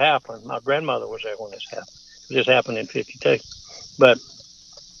when this happened. My grandmother was there when this happened. This happened in 52. But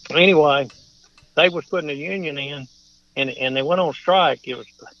anyway, they was putting a union in and they went on strike. It was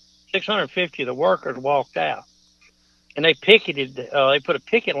 650 of the workers walked out. And they picketed, they put a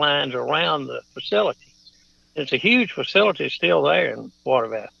picket lines around the facility. It's a huge facility still there in Water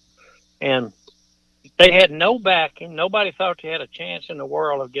Valley. And they had no backing. Nobody thought they had a chance in the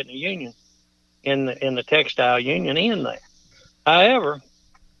world of getting a union in the textile union in there. However,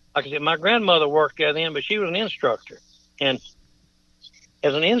 like I said, my grandmother worked there then, but she was an instructor. And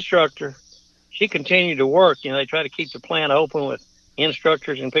as an instructor, she continued to work. They try to keep the plant open with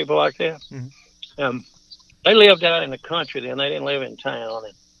instructors and people like that. Mm-hmm. They lived out in the country then. They didn't live in town.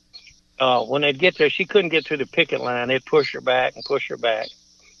 And when they'd get there, she couldn't get through the picket line. They'd push her back and push her back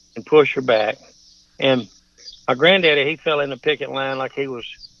and push her back. And my granddaddy, he fell in the picket line like he was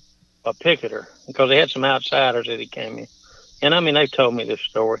a picketer because they had some outsiders that he came in. And I mean, they told me this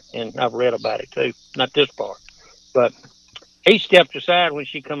story, and I've read about it too. Not this part, but he stepped aside when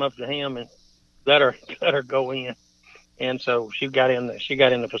she come up to him and let her go in. And so she got in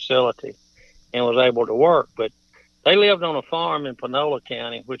the facility and was able to work. But they lived on a farm in Panola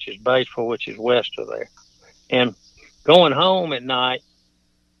County, which is Batesville, which is west of there. And going home at night,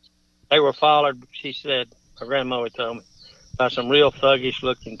 they were followed, she said, my grandmother told me, by some real thuggish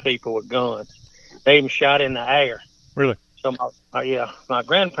looking people with guns. They even shot in the air. Really? So my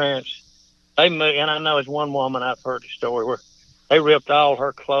grandparents, they moved, and I know it's one woman, I've heard the story where they ripped all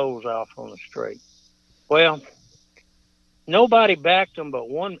her clothes off on the street. Well, nobody backed them but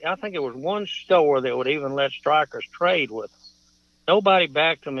one. I think it was one store that would even let strikers trade with them. Nobody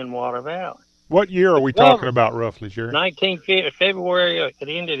backed them in Water Valley. What year are we talking about roughly, Jerry? February. It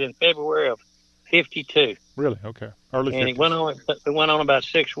ended in February of 52. Really? Okay. Early 50s. And it went on about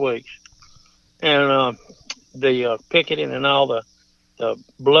 6 weeks. And the picketing and all the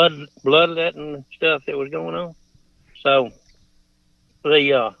bloodletting stuff that was going on. So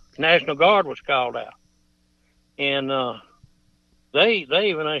the National Guard was called out. And they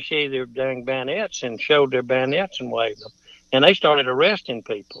even unsheathed their dang bayonets and showed their bayonets and waved them. And they started arresting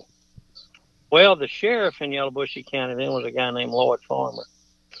people. Well, the sheriff in Yellowbushy County then was a guy named Lloyd Farmer.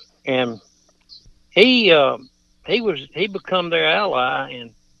 And he become their ally,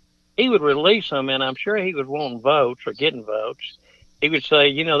 and he would release them, and I'm sure he was wanting votes or getting votes. He would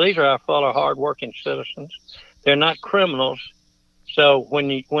say, these are our fellow hardworking citizens. They're not criminals. So when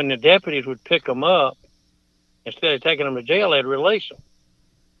the deputies would pick them up, instead of taking them to jail, they'd release them.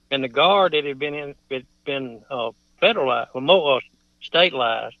 And the guard that had been federalized,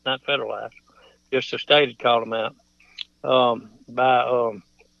 statelized, not federalized, just the state had called them out by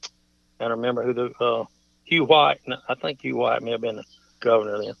I don't remember who the Hugh White. I think Hugh White may have been the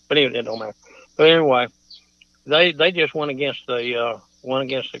governor then, but it don't matter. But anyway, they just went against the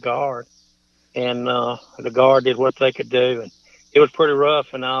guard, and the guard did what they could do, and it was pretty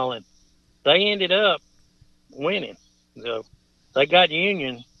rough and all, and they ended up winning. So they got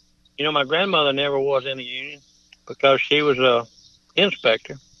union. My grandmother never was in the union because she was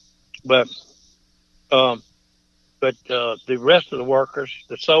inspector, but the rest of the workers,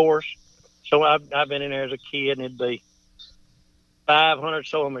 the sewers. So I've been in there as a kid, and it'd be 500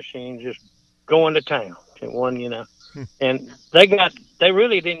 sewing machines just going to town. And they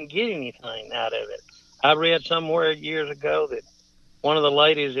really didn't get anything out of it. I read somewhere years ago that one of the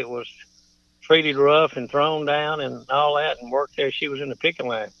ladies that was treated rough and thrown down and all that and worked there, she was in the picking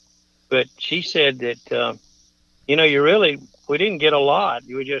line. But she said that, we didn't get a lot.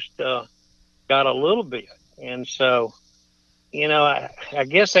 We just got a little bit. And so, I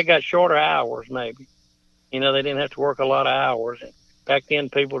guess they got shorter hours maybe. They didn't have to work a lot of hours. And back then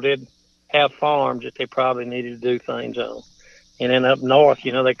people did have farms that they probably needed to do things on. And then up north,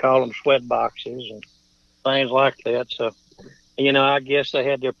 they call them sweat boxes and things like that. So, I guess they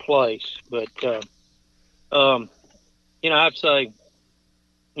had their place. But, I'd say,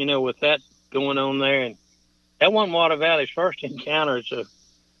 with that going on there, and that wasn't Water Valley's first encounter. It's kind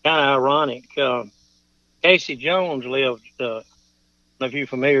of ironic. Casey Jones lived, I don't know if you're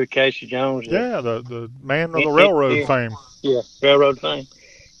familiar with Casey Jones. Yeah, the man of the railroad fame. Yeah, railroad fame.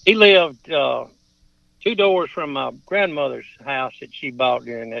 He lived 2 doors from my grandmother's house that she bought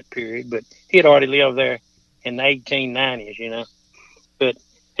during that period, but he had already lived there in the 1890s, But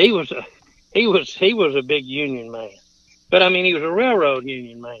he was a big union man. But he was a railroad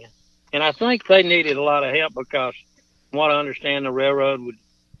union man. And I think they needed a lot of help because, from what I understand, the railroad would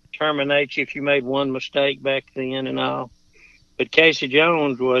terminate you if you made one mistake back then and all. But Casey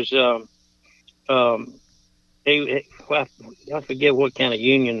Jones was, I forget what kind of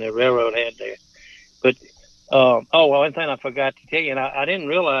union the railroad had there. But, one thing I forgot to tell you, and I didn't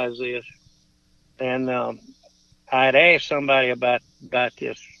realize this, and I had asked somebody about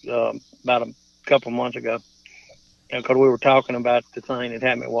this about a couple months ago, because we were talking about the thing that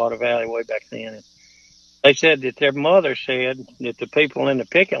happened at Water Valley way back then. And they said that their mother said that the people in the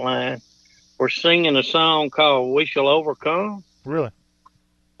picket line were singing a song called "We Shall Overcome." Really?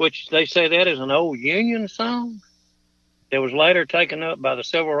 Which they say that is an old Union song that was later taken up by the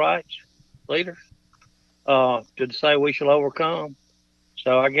civil rights leaders to say "We shall overcome."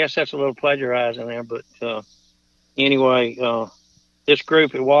 So I guess that's a little plagiarizing there. But anyway, this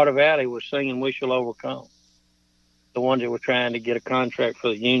group at Water Valley was singing "We Shall Overcome," the ones that were trying to get a contract for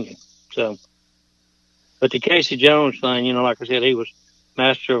the union. So, but the Casey Jones thing, like I said, he was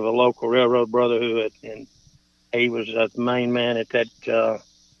master of a local railroad brotherhood, and he was the main man at that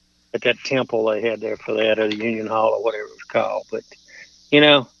temple they had there for that, or the Union Hall, or whatever it was called. But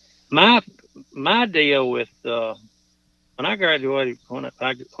my deal with when I graduated, when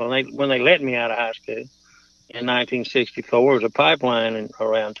they let me out of high school in 1964, there was a pipeline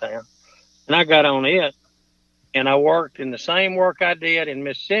around town, and I got on it. And I worked in the same work I did in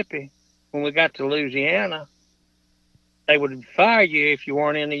Mississippi. When we got to Louisiana, they would fire you if you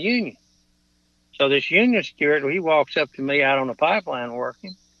weren't in the union. So this union steward, he walks up to me out on the pipeline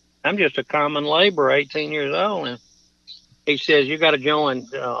working. I'm just a common laborer, 18 years old. And he says, "You got to join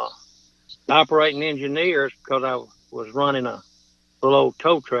operating engineers," because I was running a little old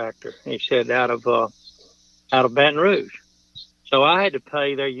tow tractor. He said, out of Baton Rouge. So I had to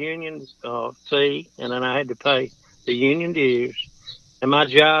pay their union fee, and then I had to pay the union dues. And my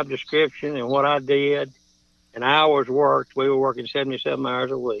job description and what I did and hours worked, we were working 77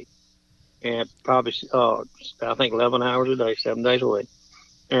 hours a week. And probably, I think 11 hours a day, 7 days a week.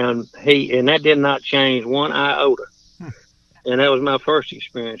 And that did not change one iota. And that was my first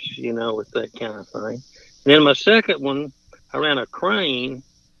experience, with that kind of thing. And then my second one, I ran a crane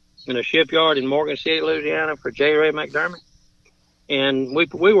in a shipyard in Morgan City, Louisiana for J. Ray McDermott. And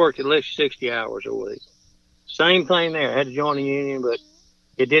we worked at least 60 hours a week. Same thing there. I had to join the union, but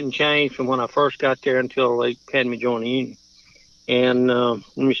it didn't change from when I first got there until they had me join the union. And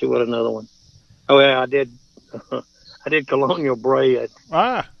let me see what another one. Oh yeah, I did colonial bread.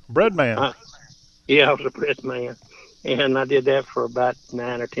 Bread man. Yeah, I was a bread man, and I did that for about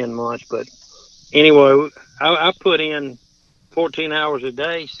 9 or 10 months. But anyway, I put in 14 hours a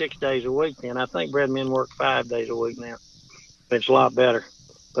day, 6 days a week. And I think bread men work 5 days a week now. It's a lot better.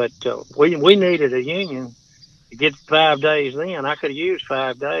 But we needed a union to get 5 days then. I could have used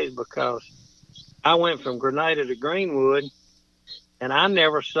 5 days because I went from Grenada to Greenwood, and I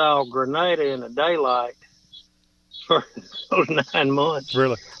never saw Grenada in the daylight for those 9 months.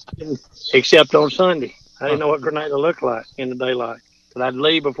 Really? Except on Sunday. I didn't know what Grenada looked like in the daylight. But I'd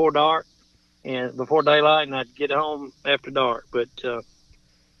leave before dark and before daylight, and I'd get home after dark. But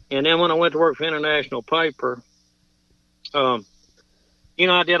and then when I went to work for International Paper,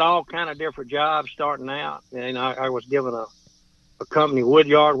 I did all kind of different jobs starting out. And I was given a company wood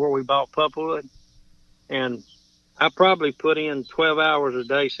yard where we bought pulpwood. And I probably put in 12 hours a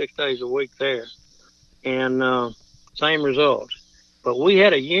day, 6 days a week there, and same results. But we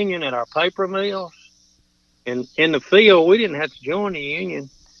had a union at our paper mills, and in the field, we didn't have to join the union,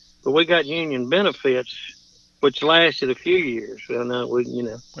 but we got union benefits, which lasted a few years. And we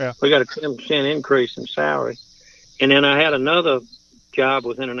got a 10% increase in salary. And then I had another job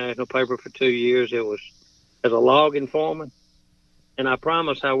with International Paper for 2 years. It was as a logging foreman, and I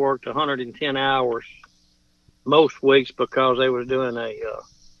promised I worked 110 hours most weeks because they were doing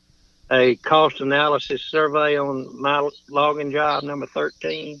a cost analysis survey on my logging job, number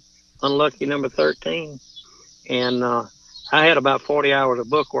 13, unlucky number 13. And I had about 40 hours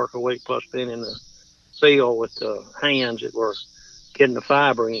of book work a week, plus being in the field with the hands that were getting the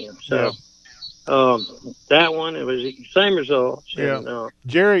fiber in. So that one, it was the same results. Yeah. And,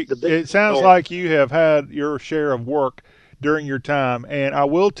 Jerry, it sounds like you have had your share of work during your time, and I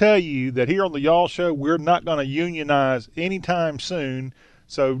will tell you that here on the Y'all Show, we're not going to unionize anytime soon,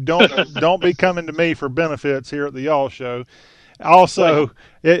 so don't be coming to me for benefits here at the Y'all Show. Also,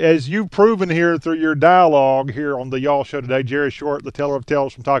 as you've proven here through your dialogue here on the Y'all Show today, Jerry Short, the teller of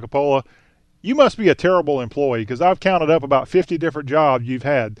tales from Takapola, you must be a terrible employee, because I've counted up about 50 different jobs you've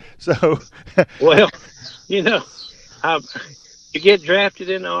had. So, well, you get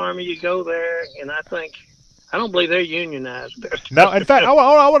drafted in the Army, you go there, and I don't believe they're unionized. No, in fact, I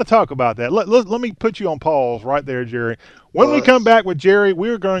want to talk about that. Let me put you on pause right there, Jerry. When we come back with Jerry,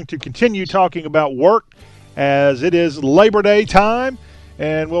 we're going to continue talking about work, as it is Labor Day time,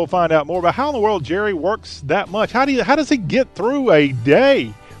 and we'll find out more about how in the world Jerry works that much. How does he get through a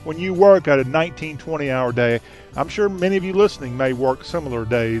day when you work at a 19, 20-hour day? I'm sure many of you listening may work similar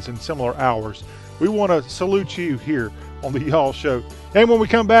days and similar hours. We want to salute you here on the Y'all Show. And when we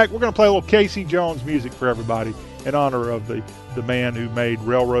come back, we're going to play a little Casey Jones music for everybody in honor of the man who made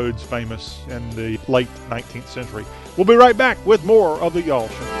railroads famous in the late 19th century. We'll be right back with more of the Y'all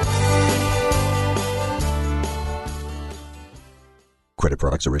Show. Credit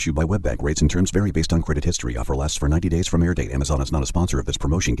products are issued by WebBank. Rates and terms vary based on credit history. Offer lasts for 90 days from air date. Amazon is not a sponsor of this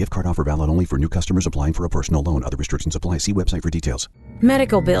promotion. Gift card offer valid only for new customers applying for a personal loan. Other restrictions apply. See website for details.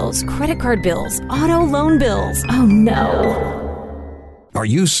 Medical bills, credit card bills, auto loan bills. Oh no. Are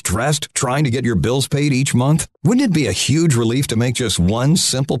you stressed trying to get your bills paid each month? Wouldn't it be a huge relief to make just one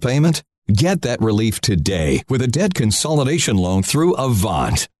simple payment? Get that relief today with a debt consolidation loan through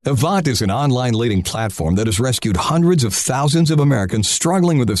Avant. Avant is an online leading platform that has rescued hundreds of thousands of Americans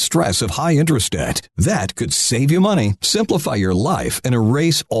struggling with the stress of high interest debt. That could save you money, simplify your life, and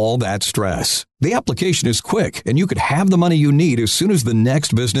erase all that stress. The application is quick, and you could have the money you need as soon as the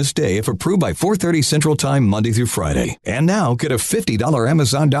next business day if approved by 4:30 Central Time, Monday through Friday. And now, get a $50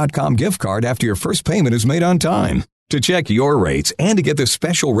 Amazon.com gift card after your first payment is made on time. To check your rates and to get this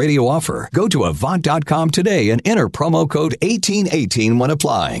special radio offer, go to Avant.com today and enter promo code 1818 when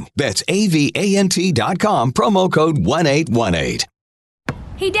applying. That's AVANT.com, promo code 1818.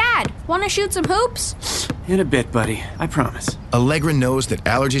 Hey, Dad, want to shoot some hoops? In a bit, buddy. I promise. Allegra knows that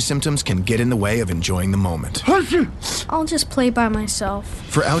allergy symptoms can get in the way of enjoying the moment. I'll just play by myself.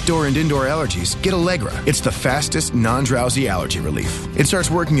 For outdoor and indoor allergies, get Allegra. It's the fastest, non-drowsy allergy relief. It starts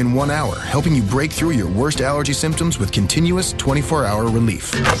working in 1 hour, helping you break through your worst allergy symptoms with continuous 24-hour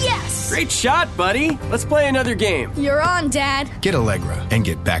relief. Yes! Great shot, buddy. Let's play another game. You're on, Dad. Get Allegra and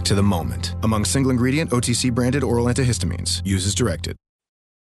get back to the moment. Among single-ingredient, OTC-branded oral antihistamines. Use as directed.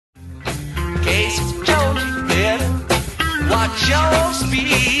 Casey Jones, better watch your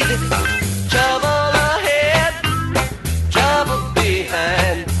speed. Trouble ahead, trouble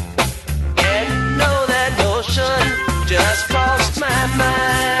behind. And know that notion just crossed my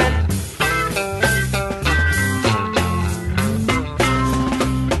mind.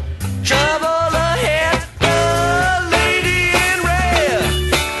 Trouble ahead, a lady in red.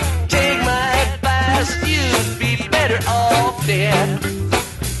 Take my advice, you'd be better off dead.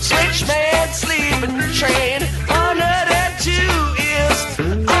 Switchman, sleeping train, 102 is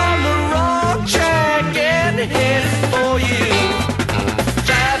on the wrong track and headed for you.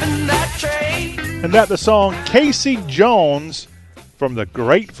 Driving that train. And that the song Casey Jones from the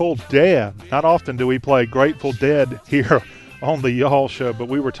Grateful Dead. Not often do we play Grateful Dead here on the Y'all Show, but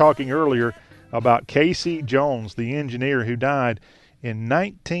we were talking earlier about Casey Jones, the engineer who died in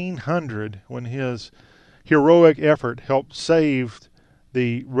 1900 when his heroic effort helped save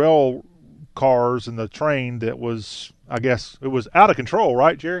the rail cars and the train that was, I guess, it was out of control,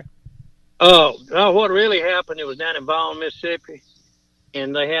 right, Jerry? What really happened, it was down in Vaughn, Mississippi,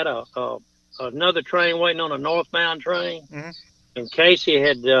 and they had another train waiting on a northbound train, and Casey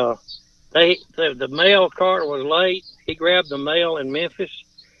had, the mail cart was late. He grabbed the mail in Memphis,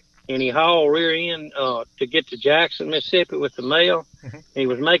 and he hauled rear end to get to Jackson, Mississippi with the mail. He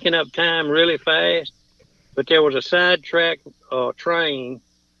was making up time really fast, but there was a sidetrack train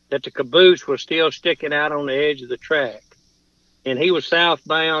that the caboose was still sticking out on the edge of the track. And he was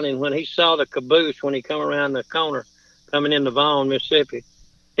southbound, and when he saw the caboose, when he come around the corner coming into Vaughn, Mississippi,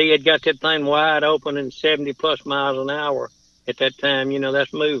 he had got that thing wide open and 70-plus miles an hour at that time. You know,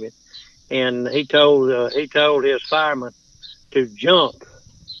 that's moving. And he told his fireman to jump.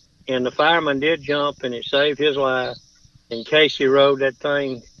 And the fireman did jump, and it saved his life. And Casey rode that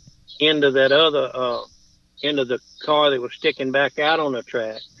thing into that other into the car that was sticking back out on the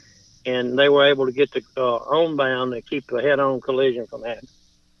track. And they were able to get the homebound to keep a head-on collision from happening.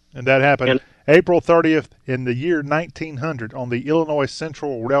 And that happened April 30th in the year 1900 on the Illinois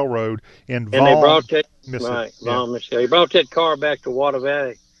Central Railroad in Vaughn, Mississippi. Right, Vaughn, Mississippi. They brought that car back to Water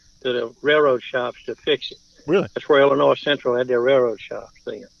Valley to the railroad shops to fix it. Really? That's where Illinois Central had their railroad shops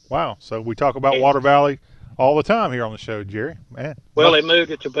then. Wow. So we talk about Water Valley all the time here on the show, Jerry. Man. Well, they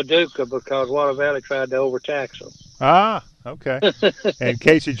moved it to Paducah because Water Valley tried to overtax them. Ah, okay. And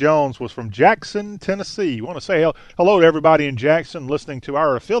Casey Jones was from Jackson, Tennessee. You want to say hello to everybody in Jackson listening to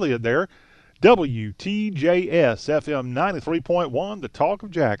our affiliate there, WTJS FM 93.1, the Talk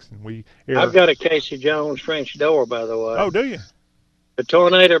of Jackson. I've got a Casey Jones French door, by the way. Oh, do you? The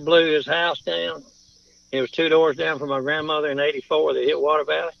tornado blew his house down. It was 2 doors down from my grandmother in '84 that hit Water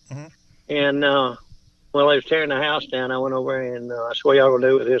Valley. Mm-hmm. And while they was tearing the house down, I went over and I said, what y'all going to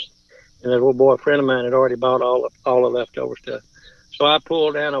do with this? And that little boy, a friend of mine, had already bought all the leftover stuff. So I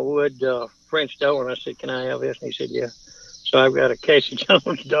pulled down a wood French door, and I said, can I have this? And he said, yeah. So I've got a Casey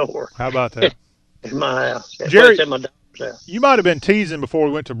Jones door. How about that? In my house. Jerry, it's at my daughter's house. You might have been teasing before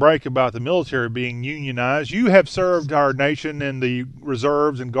we went to break about the military being unionized. You have served our nation in the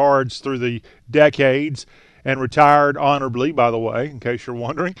reserves and guards through the decades and retired honorably, by the way, in case you're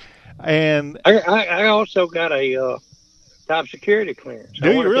wondering. And I also got a top security clearance.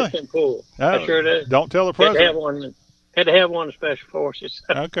 Do you really? Cool. I sure do. Don't tell the president. Had to have one in the Special Forces.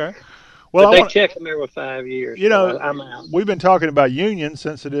 Okay. Well, but they check them every 5 years. You know, I'm out. We've been talking about unions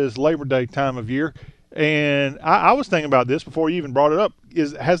since it is Labor Day time of year. And I was thinking about this before you even brought it up.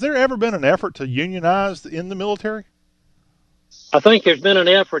 Has there ever been an effort to unionize in the military? I think there's been an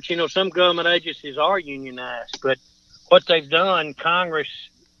effort. You know, some government agencies are unionized, but what they've done, Congress,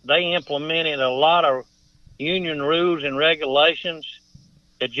 they implemented a lot of union rules and regulations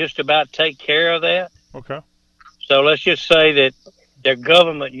that just about take care of that. Okay. So let's just say that they're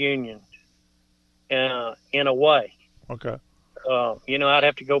government unions in a way. Okay. You know, I'd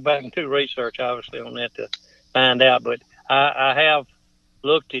have to go back and do research, obviously, on that to find out. But I have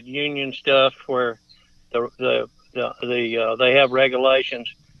looked at union stuff where they have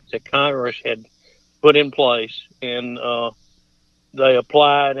regulations that Congress had put in place, and they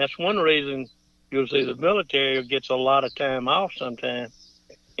apply. And that's one reason you'll see the military gets a lot of time off sometimes,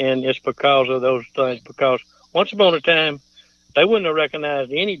 and it's because of those things. Because once upon a time, they wouldn't have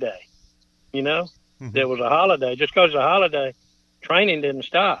recognized any day, you know, there was a holiday. Just because it's a holiday, training didn't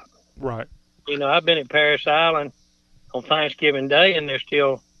stop. Right. You know, I've been at Parris Island on Thanksgiving Day, and they're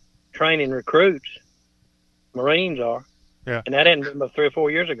still training recruits. Marines are. Yeah. And that hadn't been about 3 or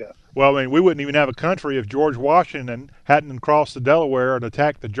 4 years ago. Well, I mean, we wouldn't even have a country if George Washington hadn't crossed the Delaware and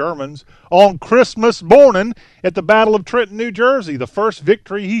attacked the Germans on Christmas morning at the Battle of Trenton, New Jersey. The first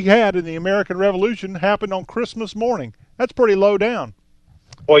victory he had in the American Revolution happened on Christmas morning. That's pretty low down.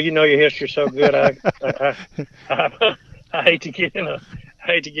 Well, you know your history so good. I hate to get in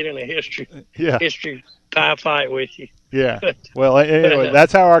a history pie fight with you. Yeah. Well, anyway,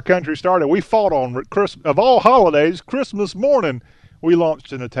 that's how our country started. We fought on Christmas, of all holidays, Christmas morning. We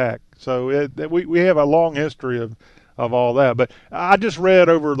launched an attack. So we have a long history of all that. But I just read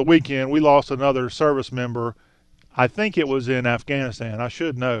over the weekend we lost another service member. I think it was in Afghanistan. I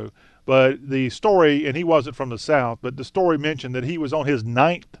should know. But the story, and he wasn't from the South, but the story mentioned that he was on his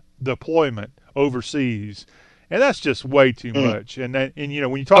 9th deployment overseas. And that's just way too much. And you know,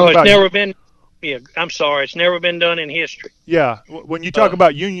 when you talk about... It's never been... Yeah, I'm sorry. It's never been done in history. Yeah. When you talk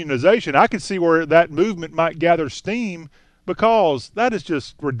about unionization, I could see where that movement might gather steam, because that is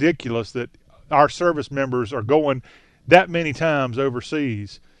just ridiculous that our service members are going that many times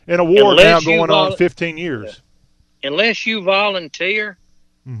overseas in a war now going on 15 years. Unless you volunteer,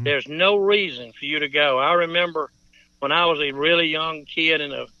 there's no reason for you to go. I remember when I was a really young kid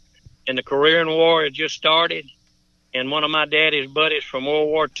in the Korean War had just started, and one of my daddy's buddies from World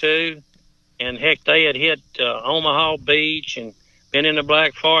War II, and heck, they had hit Omaha Beach and been in the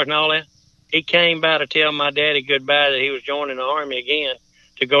Black Forest and all that. He came by to tell my daddy goodbye that he was joining the Army again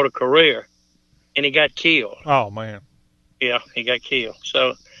to go to Korea, and he got killed. Oh, man. Yeah, he got killed.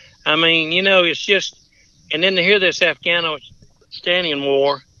 So I mean, it's just, and then to hear this Afghanistan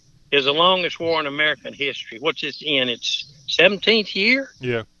war is the longest war in American history. What's it in? Its 17th year?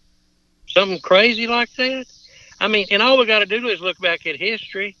 Yeah. Something crazy like that? I mean, and all we got to do is look back at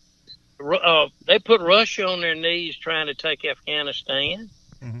history. They put Russia on their knees trying to take Afghanistan.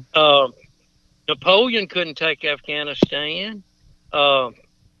 Mm-hmm. Napoleon couldn't take Afghanistan.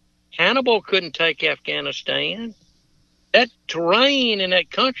 Hannibal couldn't take Afghanistan. That terrain in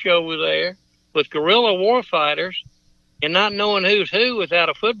that country over there with guerrilla war fighters and not knowing who's who without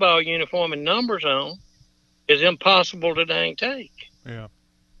a football uniform and numbers on is impossible to dang take. Yeah.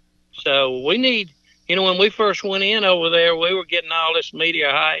 So we need, when we first went in over there, we were getting all this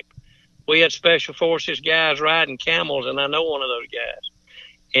media hype. We had Special Forces guys riding camels, and I know one of those guys.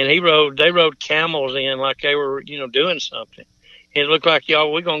 And they rode camels in like they were, doing something. And it looked like,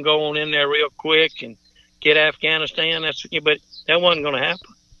 y'all, we're going to go on in there real quick and get Afghanistan. But that wasn't going to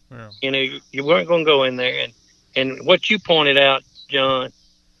happen. Yeah. You weren't going to go in there. And what you pointed out, John,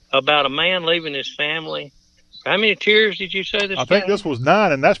 about a man leaving his family. How many tears did you say this? I think this was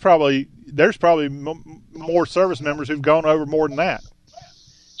 9, and there's probably more service members who've gone over more than that.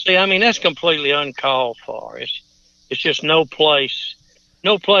 See, I mean, that's completely uncalled for. It's just no place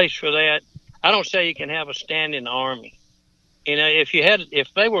for that. I don't say you can have a standing army. If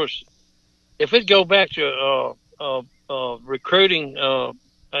it go back to recruiting,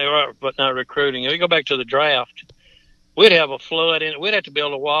 but not recruiting, if we go back to the draft, we'd have a flood in it. We'd have to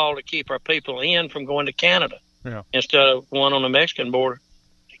build a wall to keep our people in from going to Canada instead of one on the Mexican border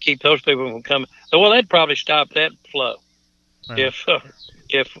to keep those people from coming. Well, they'd probably stop that flow if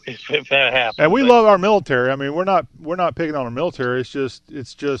that happened. And we love our military. I mean, we're not picking on our military.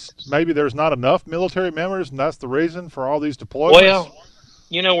 It's just maybe there's not enough military members, and that's the reason for all these deployments.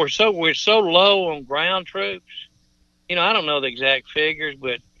 Well, we're so low on ground troops. I don't know the exact figures,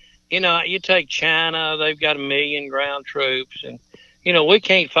 but you take China, they've got 1 million ground troops, and we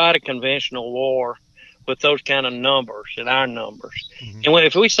can't fight a conventional war with those kind of numbers and our numbers. Mm-hmm. And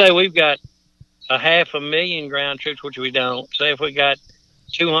if we say we've got 500,000 ground troops, which we don't, say if we got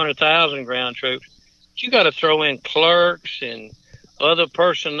 200,000 ground troops, you got to throw in clerks and other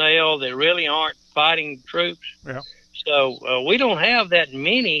personnel that really aren't fighting troops. Yeah. So we don't have that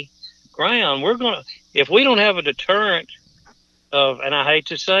many ground. If we don't have a deterrent of, and I hate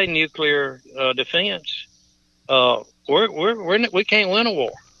to say nuclear defense, we can't win a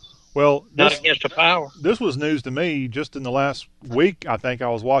war. Well, not against a power. This was news to me just in the last week. I think I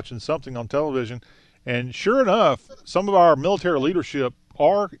was watching something on television, and sure enough, some of our military leadership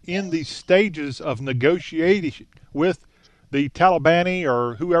are in the stages of negotiating with the Taliban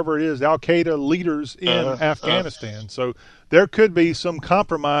or whoever it is, Al-Qaeda leaders in Afghanistan. So there could be some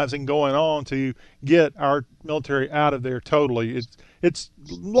compromising going on to get our military out of there totally. It's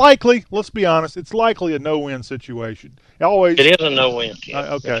likely, let's be honest, it's likely a no-win situation. It is a no-win.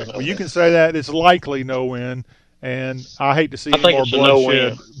 Okay, well, you can say that. It's likely no-win, and I hate to see any more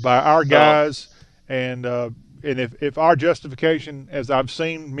bloodshed by our guys. And if our justification, as I've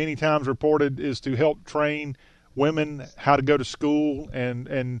seen many times reported, is to help train women how to go to school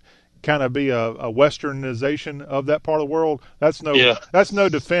and kind of be a westernization of that part of the world, that's no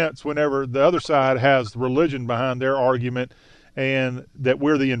defense whenever the other side has religion behind their argument and that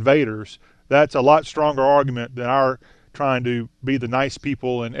we're the invaders. That's a lot stronger argument than our trying to be the nice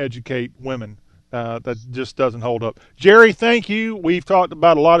people and educate women. That just doesn't hold up. Jerry, thank you. We've talked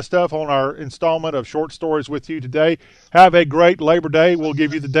about a lot of stuff on our installment of Short Stories with you today. Have a great Labor Day. We'll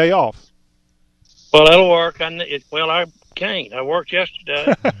give you the day off. Well, that'll work. I can't. I worked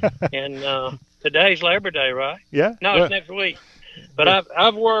yesterday, and today's Labor Day, right? Yeah. No, it's next week. But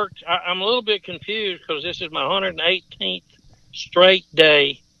I've worked. I'm a little bit confused because this is my 118th straight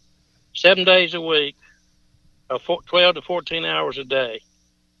day, 7 days a week, 12 to 14 hours a day.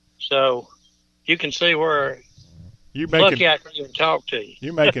 So you can see where lucky I can even talk to you.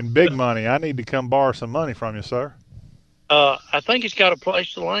 You're making big money. I need to come borrow some money from you, sir. I think it's got a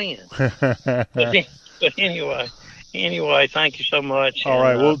place to land. but anyway, thank you so much. All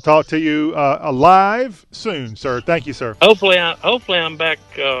right, we'll talk to you live soon, sir. Thank you, sir. Hopefully I'm back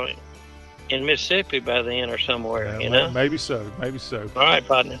in Mississippi by then or somewhere. Maybe so. All right,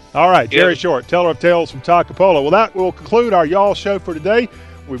 partner. All right, Jerry Short, teller of tales from Takapola. Well, that will conclude our Y'all show for today.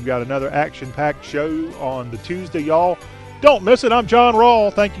 We've got another action-packed show on the Tuesday, y'all. Don't miss it. I'm John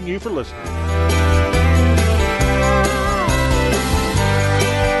Rawl, thanking you for listening.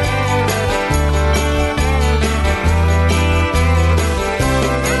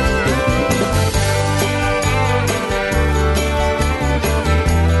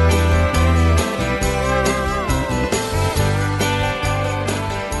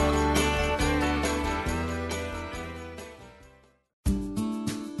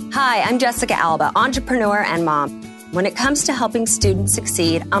 Hi, I'm Jessica Alba, entrepreneur and mom. When it comes to helping students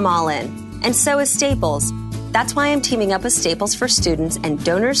succeed, I'm all in. And so is Staples. That's why I'm teaming up with Staples for Students and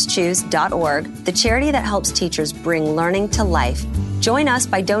DonorsChoose.org, the charity that helps teachers bring learning to life. Join us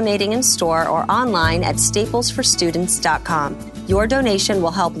by donating in store or online at staplesforstudents.com. Your donation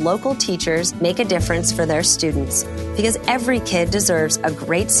will help local teachers make a difference for their students, because every kid deserves a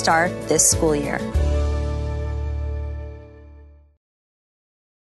great start this school year.